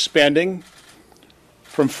baseline spending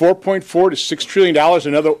from 4.4 to $6 trillion, a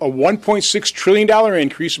 $1.6 trillion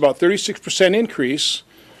increase, about 36% increase?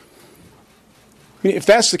 If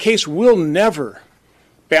that's the case, we'll never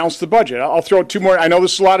balance the budget. I'll throw out two more. I know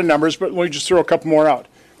this is a lot of numbers, but let me just throw a couple more out.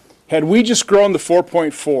 Had we just grown the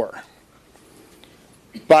 4.4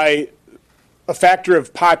 by a factor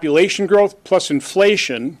of population growth plus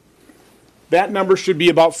inflation, that number should be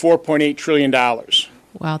about $4.8 trillion.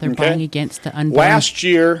 Wow, they're buying against the unborn. Last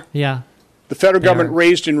year, the federal government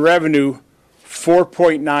raised in revenue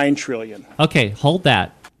 $4.9 trillion. Okay, hold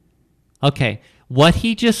that. Okay. What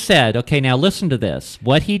he just said, okay, now listen to this.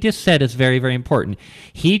 What he just said is very, very important.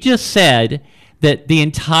 He just said that the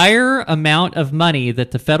entire amount of money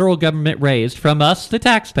that the federal government raised from us, the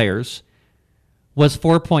taxpayers, was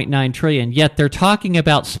 $4.9 trillion, yet they're talking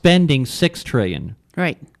about spending $6 trillion.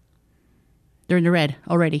 Right. They're in the red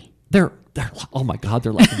already. They're oh my God,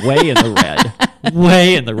 they're like way in the red.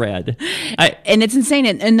 Way in the red. And it's insane.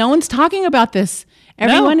 And no one's talking about this.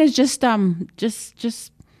 Everyone is just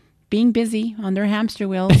being busy on their hamster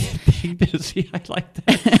wheels. Being busy, I like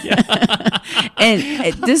that. Yeah.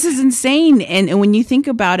 And this is insane. And when you think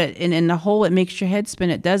about it, and the whole, it makes your head spin.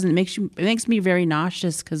 It doesn't. It makes me very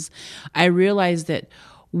nauseous, because I realize that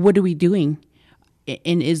what are we doing?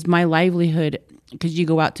 And is my livelihood, because you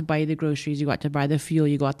go out to buy the groceries, you go out to buy the fuel,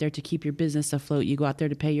 you go out there to keep your business afloat, you go out there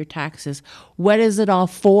to pay your taxes. What is it all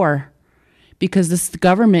for? Because this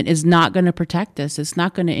government is not going to protect us. It's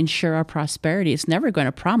not going to ensure our prosperity. It's never going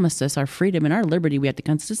to promise us our freedom and our liberty. We have to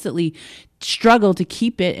consistently struggle to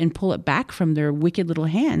keep it and pull it back from their wicked little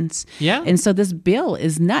hands. Yeah. And so this bill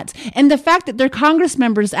is nuts. And the fact that they're Congress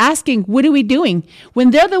members asking, what are we doing?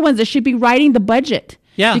 When they're the ones that should be writing the budget.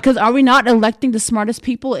 Yeah. Because are we not electing the smartest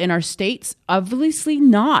people in our states? Obviously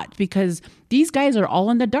not, because these guys are all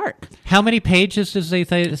in the dark. How many pages does they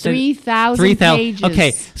say? 3,000 pages.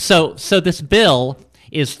 Okay, so this bill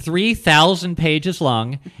is 3,000 pages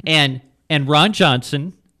long, and Ron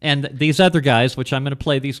Johnson and these other guys, which I'm going to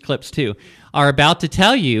play these clips too, are about to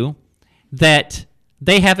tell you that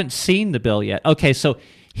they haven't seen the bill yet. Okay, so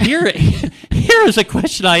here is a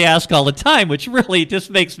question I ask all the time, which really just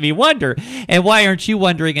makes me wonder. And why aren't you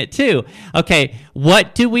wondering it too? Okay,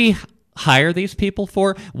 what do we hire these people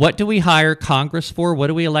for? What do we hire Congress for? What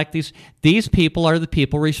do we elect these people are the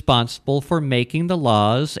people responsible for making the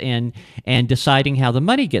laws and deciding how the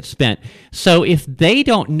money gets spent. So if they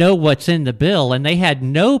don't know what's in the bill and they had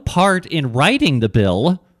no part in writing the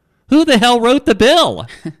bill, who the hell wrote the bill?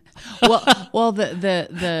 Well,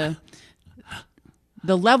 the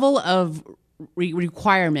level of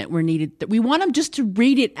requirement we're needed, we want them just to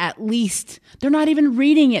read it at least. They're not even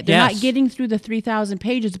reading it. They're not getting through the 3,000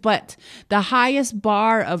 pages. But the highest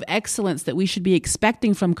bar of excellence that we should be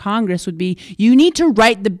expecting from Congress would be, you need to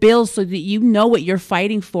write the bill so that you know what you're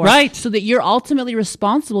fighting for. Right. So that you're ultimately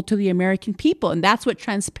responsible to the American people. And that's what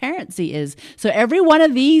transparency is. So every one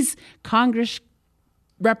of these Congress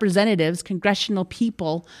representatives, congressional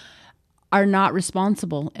people, are not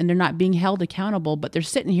responsible and they're not being held accountable, but they're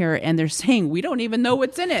sitting here and they're saying, we don't even know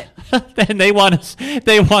what's in it. And they want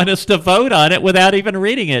us to vote on it without even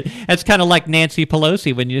reading it. It's kind of like Nancy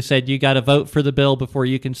Pelosi when you said you got to vote for the bill before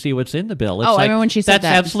you can see what's in the bill. It's I remember when she said that's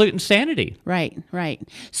that. absolute insanity. Right.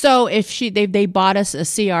 So if they bought us a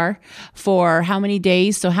CR for how many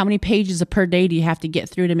days? So how many pages per day do you have to get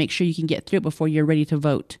through to make sure you can get through it before you're ready to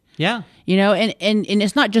vote? Yeah. And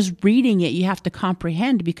it's not just reading it, you have to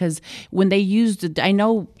comprehend, because when they used I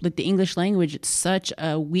know that the English language, it's such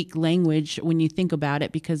a weak language when you think about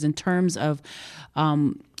it, because in terms of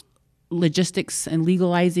logistics and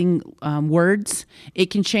legalizing words,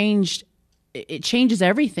 it changes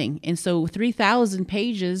everything. And so 3,000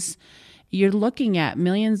 pages, you're looking at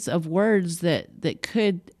millions of words that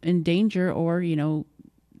could endanger or,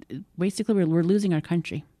 basically we're losing our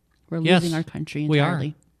country. We're losing our country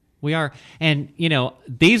entirely. We are. And,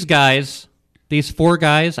 these guys, these 4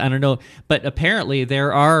 guys, I don't know, but apparently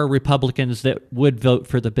there are Republicans that would vote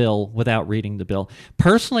for the bill without reading the bill.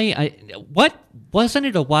 Personally, wasn't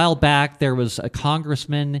it a while back there was a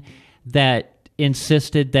congressman that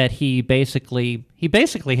insisted that he basically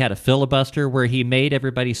had a filibuster where he made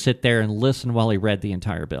everybody sit there and listen while he read the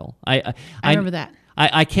entire bill. I remember that.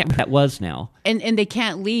 I can't remember what that was now. And they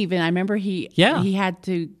can't leave. And I remember he had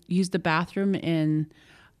to use the bathroom in,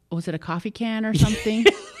 was it a coffee can or something?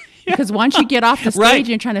 Because once you get off the stage and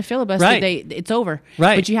you're trying to filibuster, it's over.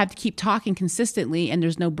 Right. But you have to keep talking consistently, and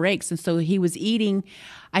there's no breaks. And so he was eating.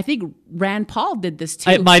 I think Rand Paul did this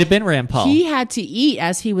too. It might have been Rand Paul. He had to eat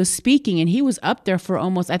as he was speaking, and he was up there for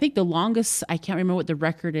almost, I think the longest, I can't remember what the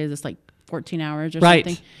record is. It's like 14 hours or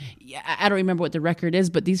something. Yeah, I don't remember what the record is,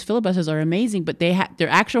 but these filibusters are amazing. But they're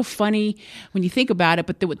actual funny when you think about it.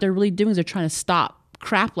 But what they're really doing is they're trying to stop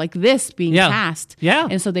crap like this being passed. Yeah.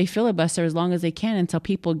 And so they filibuster as long as they can until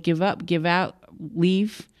people give up, give out,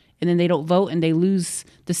 leave, and then they don't vote and they lose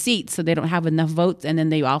the seats, so they don't have enough votes, and then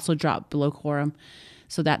they also drop below quorum.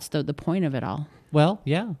 So that's the point of it all. Well,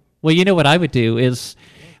 yeah. Well, you know what I would do is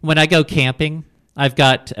when I go camping, I've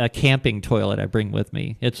got a camping toilet I bring with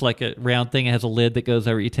me. It's like a round thing. It has a lid that goes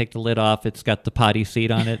over. You take the lid off. It's got the potty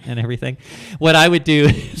seat on it and everything. What I would do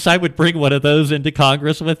is I would bring one of those into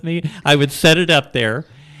Congress with me. I would set it up there.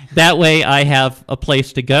 That way I have a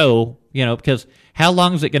place to go, because how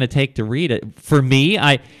long is it going to take to read it? For me,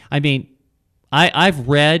 I've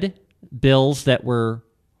read bills that were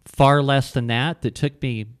far less than that took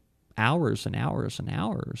me hours and hours and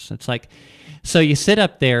hours. It's like, so you sit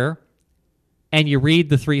up there and you read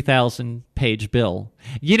the 3,000-page bill.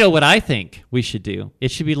 You know what I think we should do? It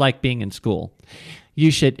should be like being in school. You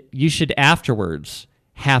should afterwards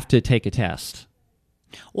have to take a test.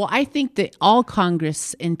 Well, I think that all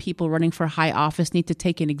Congress and people running for high office need to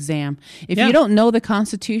take an exam. If you don't know the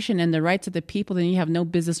Constitution and the rights of the people, then you have no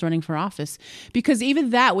business running for office. Because even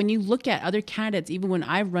that, when you look at other candidates, even when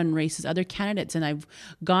I've run races, other candidates, and I've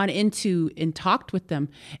gone into and talked with them,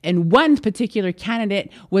 and one particular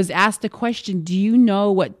candidate was asked the question, do you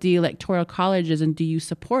know what the Electoral College is and do you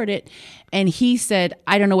support it? And he said,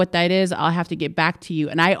 I don't know what that is. I'll have to get back to you.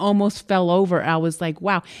 And I almost fell over. I was like,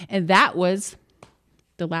 wow. And that was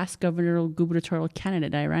the last gubernatorial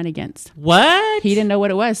candidate I ran against. What? He didn't know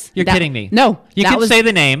what it was. You're kidding me. No. You can say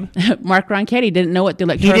the name. Mark Ronchetti didn't know what the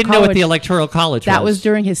Electoral College. He didn't know what the Electoral College was. That was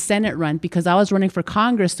during his Senate run, because I was running for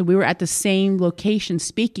Congress, so we were at the same location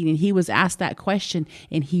speaking, and he was asked that question,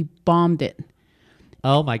 and he bombed it.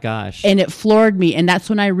 Oh, my gosh. And it floored me, and that's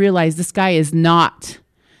when I realized this guy is not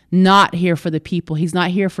here for the people. He's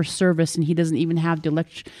not here for service, and he doesn't even have the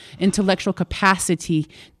intellectual capacity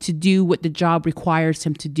to do what the job requires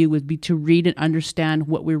him to do, would be to read and understand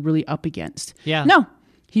what we're really up against. Yeah. No,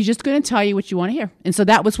 he's just going to tell you what you want to hear. And so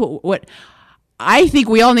that was what I think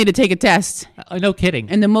we all need to take a test. No kidding.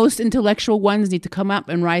 And the most intellectual ones need to come up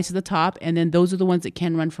and rise to the top, and then those are the ones that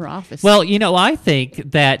can run for office. Well, I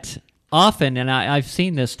think that often, and I've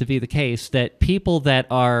seen this to be the case, that people that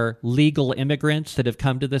are legal immigrants that have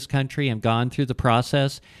come to this country and gone through the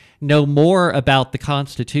process know more about the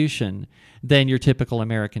Constitution than your typical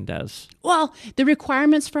American does. Well, the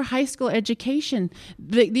requirements for high school education,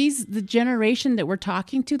 the generation that we're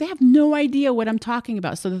talking to, they have no idea what I'm talking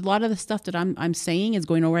about. So a lot of the stuff that I'm saying is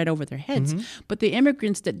going right over their heads. Mm-hmm. But the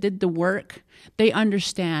immigrants that did the work, they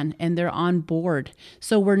understand and they're on board.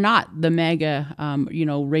 So we're not the mega,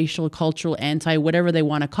 racial, cultural, anti, whatever they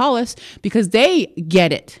want to call us, because they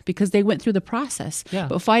get it, because they went through the process. Yeah.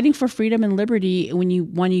 But fighting for freedom and liberty, when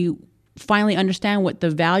you finally understand what the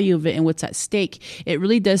value of it and what's at stake, it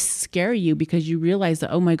really does scare you because you realize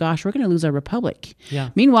that, oh my gosh, we're going to lose our republic. Yeah.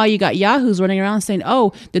 Meanwhile, you got yahoos running around saying,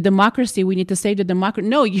 oh, the democracy, we need to save the democracy.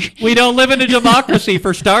 No, we don't live in a democracy,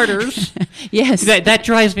 for starters. Yes. That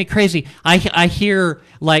drives me crazy. I hear,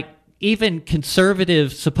 like, even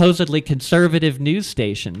supposedly conservative news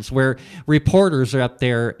stations where reporters are up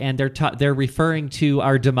there and they're referring to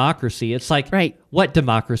our democracy. It's like, right. What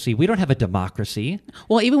democracy? We don't have a democracy.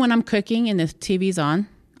 Well, even when I'm cooking and the TV's on,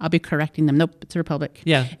 I'll be correcting them. Nope, it's a republic.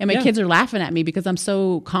 Yeah. And my kids are laughing at me because I'm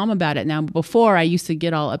so calm about it now. Before, I used to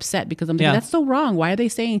get all upset because I'm thinking, that's so wrong. Why are they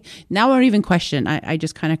saying? Now I don't even question. I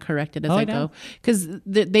just kind of correct it as I go. Because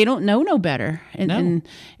they don't know no better. And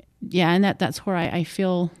that's where I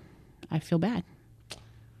feel bad.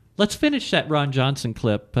 Let's finish that Ron Johnson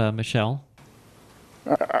clip, Michelle.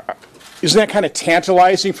 Isn't that kind of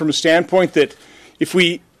tantalizing from a standpoint that if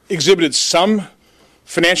we exhibited some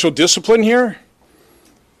financial discipline here,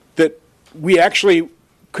 that we actually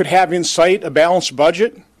could have in sight a balanced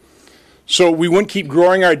budget? So we wouldn't keep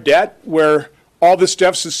growing our debt, where all this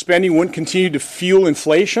deficit spending wouldn't continue to fuel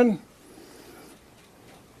inflation?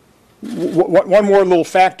 One more little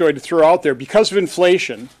factoid to throw out there. Because of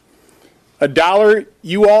inflation, $1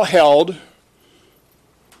 you all held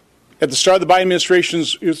at the start of the Biden administration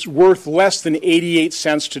is worth less than 88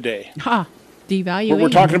 cents today. Devaluation. We're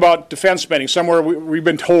talking about defense spending. Somewhere we've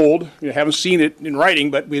been told, haven't seen it in writing,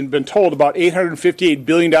 but we've been told about $858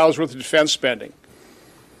 billion worth of defense spending.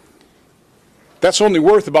 That's only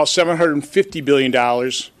worth about $750 billion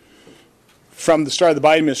from the start of the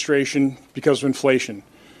Biden administration because of inflation.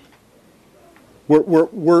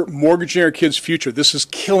 We're mortgaging our kids' future. This is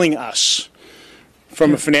killing us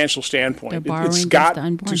from a financial standpoint. It's got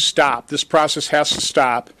to stop. This process has to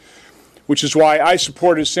stop, which is why I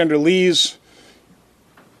supported Senator Lee's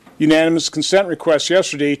unanimous consent request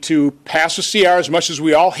yesterday to pass a CR. As much as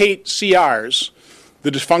we all hate CRs,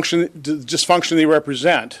 the dysfunction they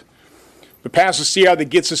represent, but pass a CR that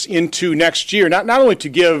gets us into next year, not only to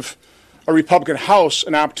give a Republican House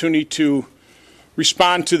an opportunity to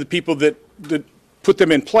respond to the people that put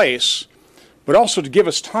them in place, but also to give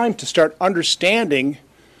us time to start understanding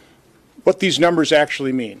what these numbers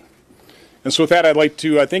actually mean. And so with that, I'd like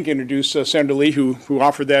to, introduce Senator Lee, who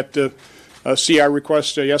offered that CR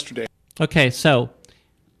request yesterday. Okay, so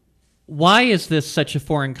why is this such a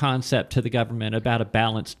foreign concept to the government about a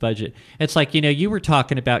balanced budget? It's like, you were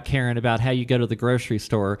talking about, Karen, about how you go to the grocery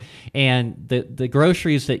store and the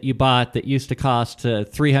groceries that you bought that used to cost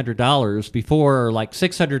 $300 before are like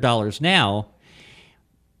 $600 now.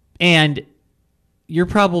 And you're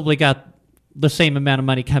probably got the same amount of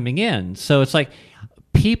money coming in. So it's like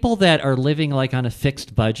people that are living like on a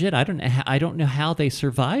fixed budget, I don't know how they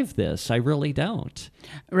survive this. I really don't.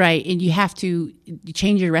 Right. And you have to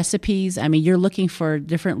change your recipes. I mean, you're looking for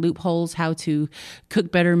different loopholes, how to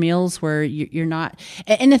cook better meals where you're not.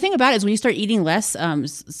 And the thing about it is when you start eating less,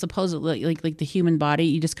 supposedly like the human body,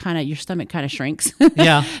 you just your stomach kind of shrinks.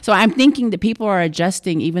 Yeah. So I'm thinking that people are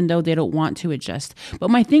adjusting even though they don't want to adjust. But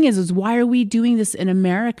my thing is why are we doing this in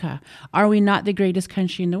America? Are we not the greatest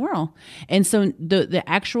country in the world? And so the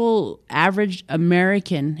actual average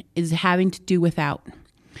American is having to do without.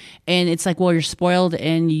 And it's like, well, you're spoiled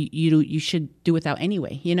and you should do without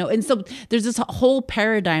anyway, And so there's this whole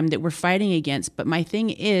paradigm that we're fighting against. But my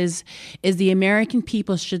thing is the American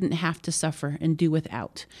people shouldn't have to suffer and do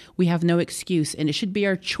without. We have no excuse. And it should be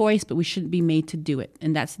our choice, but we shouldn't be made to do it.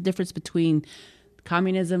 And that's the difference between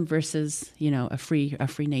communism versus, a free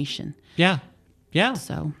nation. Yeah. Yeah.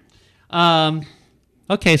 So.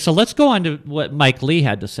 Okay, so let's go on to what Mike Lee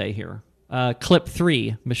had to say here. Clip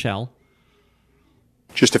 3, Michelle.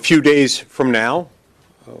 Just a few days from now,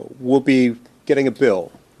 we'll be getting a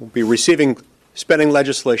bill. We'll be receiving spending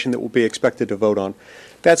legislation that we'll be expected to vote on.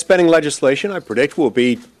 That spending legislation, I predict, will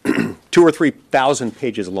be 2,000 or 3,000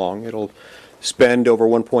 pages long. It'll spend over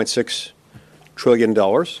 $1.6 trillion.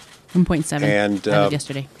 1.7, and as of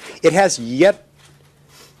yesterday. It has yet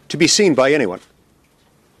to be seen by anyone.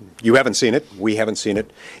 You haven't seen it. We haven't seen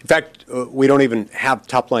it. In fact, we don't even have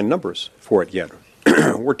top-line numbers for it yet.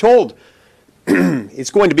 We're told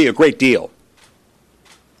it's going to be a great deal,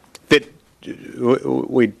 that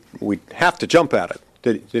we'd have to jump at it,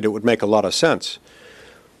 that it would make a lot of sense.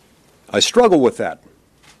 I struggle with that.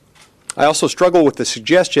 I also struggle with the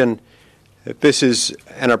suggestion that this is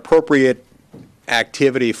an appropriate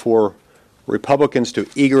activity for Republicans to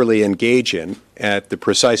eagerly engage in at the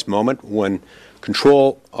precise moment when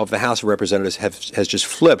control of the House of Representatives has just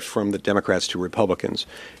flipped from the Democrats to Republicans,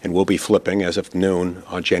 and will be flipping as of noon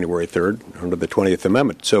on January 3rd under the 20th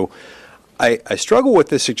Amendment. So I struggle with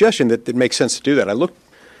the suggestion that it makes sense to do that. I looked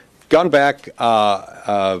gone back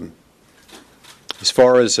as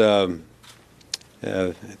far as the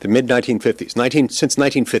mid-1950s, since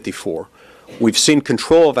 1954. We've seen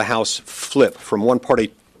control of the House flip from one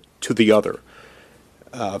party to the other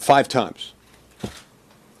 5 times,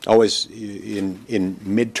 always in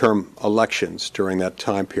midterm elections during that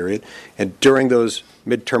time period. And during those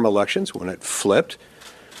midterm elections, when it flipped,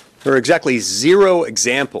 there are exactly 0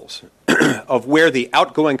 examples of where the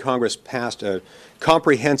outgoing Congress passed a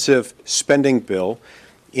comprehensive spending bill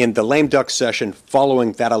in the lame duck session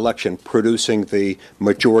following that election, producing the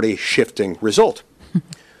majority shifting result.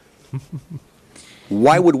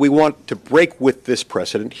 Why would we want to break with this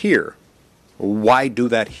precedent here? Why do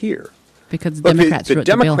that here? Because the Democrats wrote the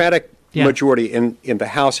Democratic majority in the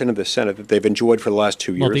House and in the Senate that they've enjoyed for the last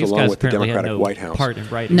 2 years, these along guys with the apparently Democratic had no White House, part in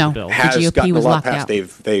writing No. the bill. has GOP gotten was a lot locked passed.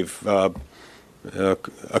 out. They've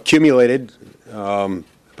accumulated about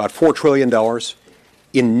 $4 trillion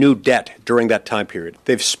in new debt during that time period.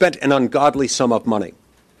 They've spent an ungodly sum of money.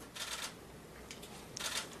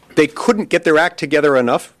 They couldn't get their act together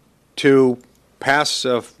enough to pass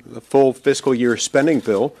a full fiscal year spending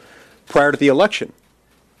bill prior to the election.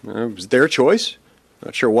 It was their choice.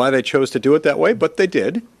 Not sure why they chose to do it that way, but they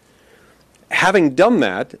did. Having done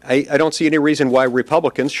that, I don't see any reason why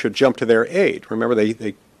Republicans should jump to their aid. Remember,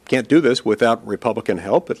 they can't do this without Republican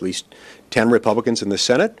help, at least 10 Republicans in the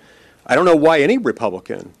Senate. I don't know why any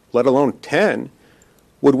Republican, let alone 10,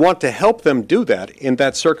 would want to help them do that in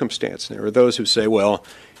that circumstance. There are those who say, well,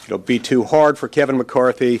 it'll be too hard for Kevin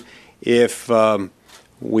McCarthy if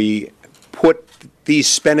we put these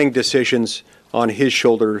spending decisions on his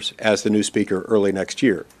shoulders as the new speaker early next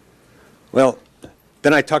year. Well,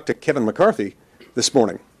 then I talked to Kevin McCarthy this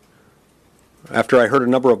morning after I heard a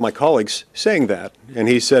number of my colleagues saying that, and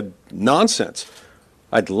he said, nonsense.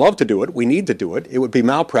 I'd love to do it. We need to do it. It would be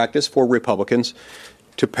malpractice for Republicans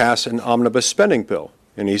to pass an omnibus spending bill.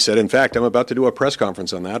 And he said, in fact, I'm about to do a press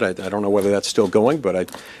conference on that. I don't know whether that's still going, but I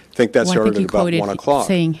think that started at about 1 o'clock.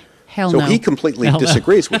 Saying, hell so no. he completely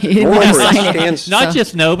disagrees with He it. didn't wanna Moreover, sign it it. stands Not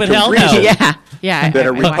just no, but to hell reason no. Yeah. that a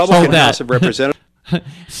I watched Republican that. House of Representatives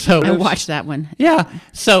So I watched that one. Yeah.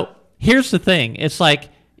 So here's the thing. It's like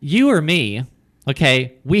you or me,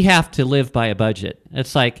 okay, we have to live by a budget.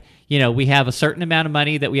 It's like, we have a certain amount of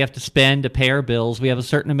money that we have to spend to pay our bills. We have a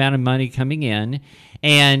certain amount of money coming in.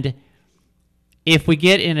 And if we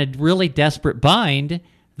get in a really desperate bind,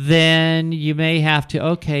 then you may have to,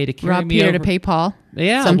 to carry Rob me Peter over. to pay Paul.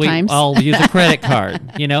 Yeah, sometimes. I'll use a credit card,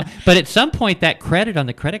 But at some point, that credit on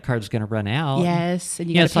the credit card is going to run out. Yes, and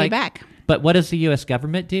you got to pay back. But what does the U.S.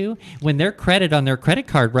 government do when their credit on their credit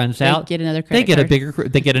card runs out? Get another They credit get card. a bigger.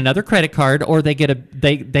 They get another credit card, or they get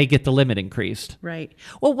the limit increased. Right.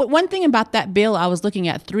 Well, one thing about that bill, I was looking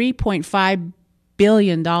at $3.5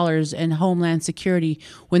 billion in Homeland Security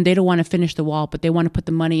when they don't want to finish the wall, but they want to put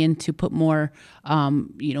the money in to put more,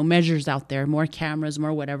 measures out there, more cameras,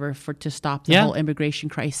 more whatever to stop the whole immigration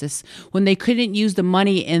crisis. When they couldn't use the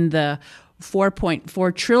money in the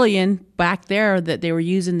 4.4 trillion back there that they were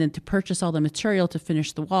using them to purchase all the material to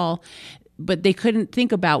finish the wall, but they couldn't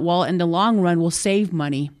think about, well, in the long run, we'll save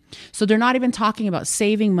money. So they're not even talking about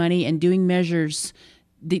saving money and doing measures.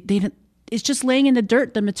 It's just laying in the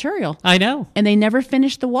dirt, the material. I know. And they never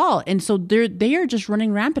finished the wall. And so they are just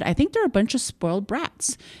running rampant. I think they're a bunch of spoiled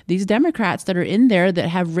brats. These Democrats that are in there that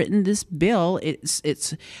have written this bill,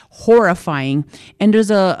 it's horrifying. And there's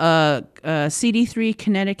a CD3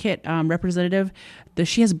 Connecticut representative.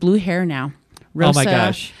 She has blue hair now. Rosa, oh my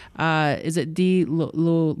gosh. Is it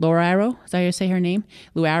Luaro? Is that how you say her name?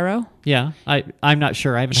 Luaro? Yeah. I'm not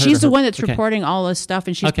sure. I haven't heard She's of the her. one that's Okay. reporting all this stuff,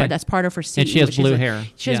 and that's part of her seat. And she has blue hair.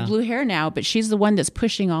 She has blue hair now, but she's the one that's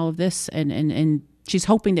pushing all of this, and she's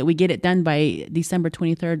hoping that we get it done by December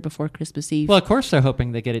 23rd before Christmas Eve. Well, of course they're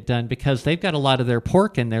hoping they get it done because they've got a lot of their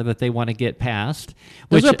pork in there that they want to get passed.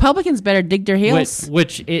 Those Republicans better dig their heels.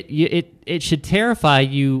 Which it should terrify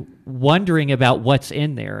you wondering about what's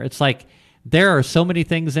in there. It's like there are so many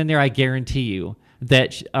things in there, I guarantee you,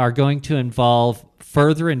 that are going to involve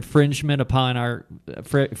further infringement upon our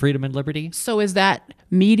freedom and liberty. So is that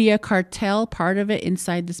media cartel part of it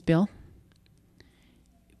inside this bill?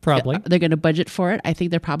 Probably. They're going to budget for it. I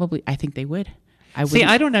think they would.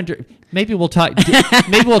 I don't maybe we'll talk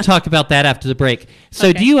maybe we'll talk about that after the break. So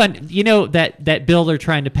Okay. do you that bill they're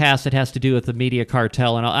trying to pass that has to do with the media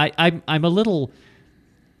cartel and all, I'm a little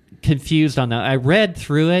confused on that. I read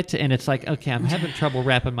through it and it's like, okay, I'm having trouble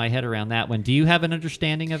wrapping my head around that one. Do you have an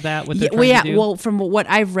understanding of that? What they're trying to do? Well, from what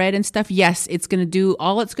I've read and stuff, yes, it's going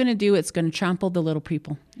to trample the little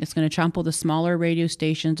people. It's going to trample the smaller radio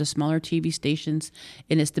stations, the smaller TV stations,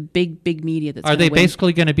 and it's the big media that's Are they gonna win.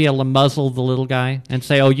 basically going to be able to muzzle the little guy and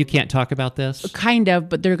say, oh, you can't talk about this? Kind of,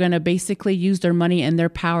 but they're going to basically use their money and their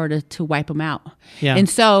power to wipe them out. Yeah. And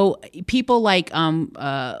so people like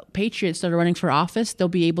patriots that are running for office, they'll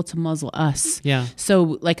be able to muzzle us. Yeah.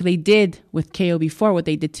 So like they did with KO before, what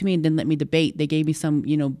they did to me and didn't let me debate. They gave me some,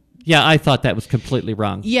 Yeah, I thought that was completely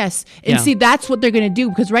wrong. Yes. And Yeah. see, that's what they're going to do,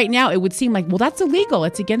 because right now it would seem like, well, that's illegal.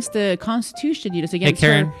 It's against the Constitution. It's against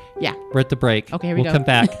Karen. her. Yeah. We're at the break. Okay, here we we'll go. come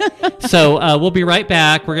back. So we'll be right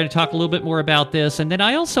back. We're going to talk a little bit more about this, and then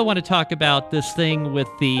I also want to talk about this thing with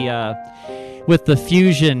the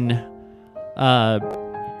fusion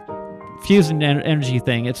energy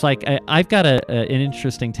thing. It's like I've got an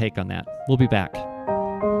interesting take on that. We'll be back.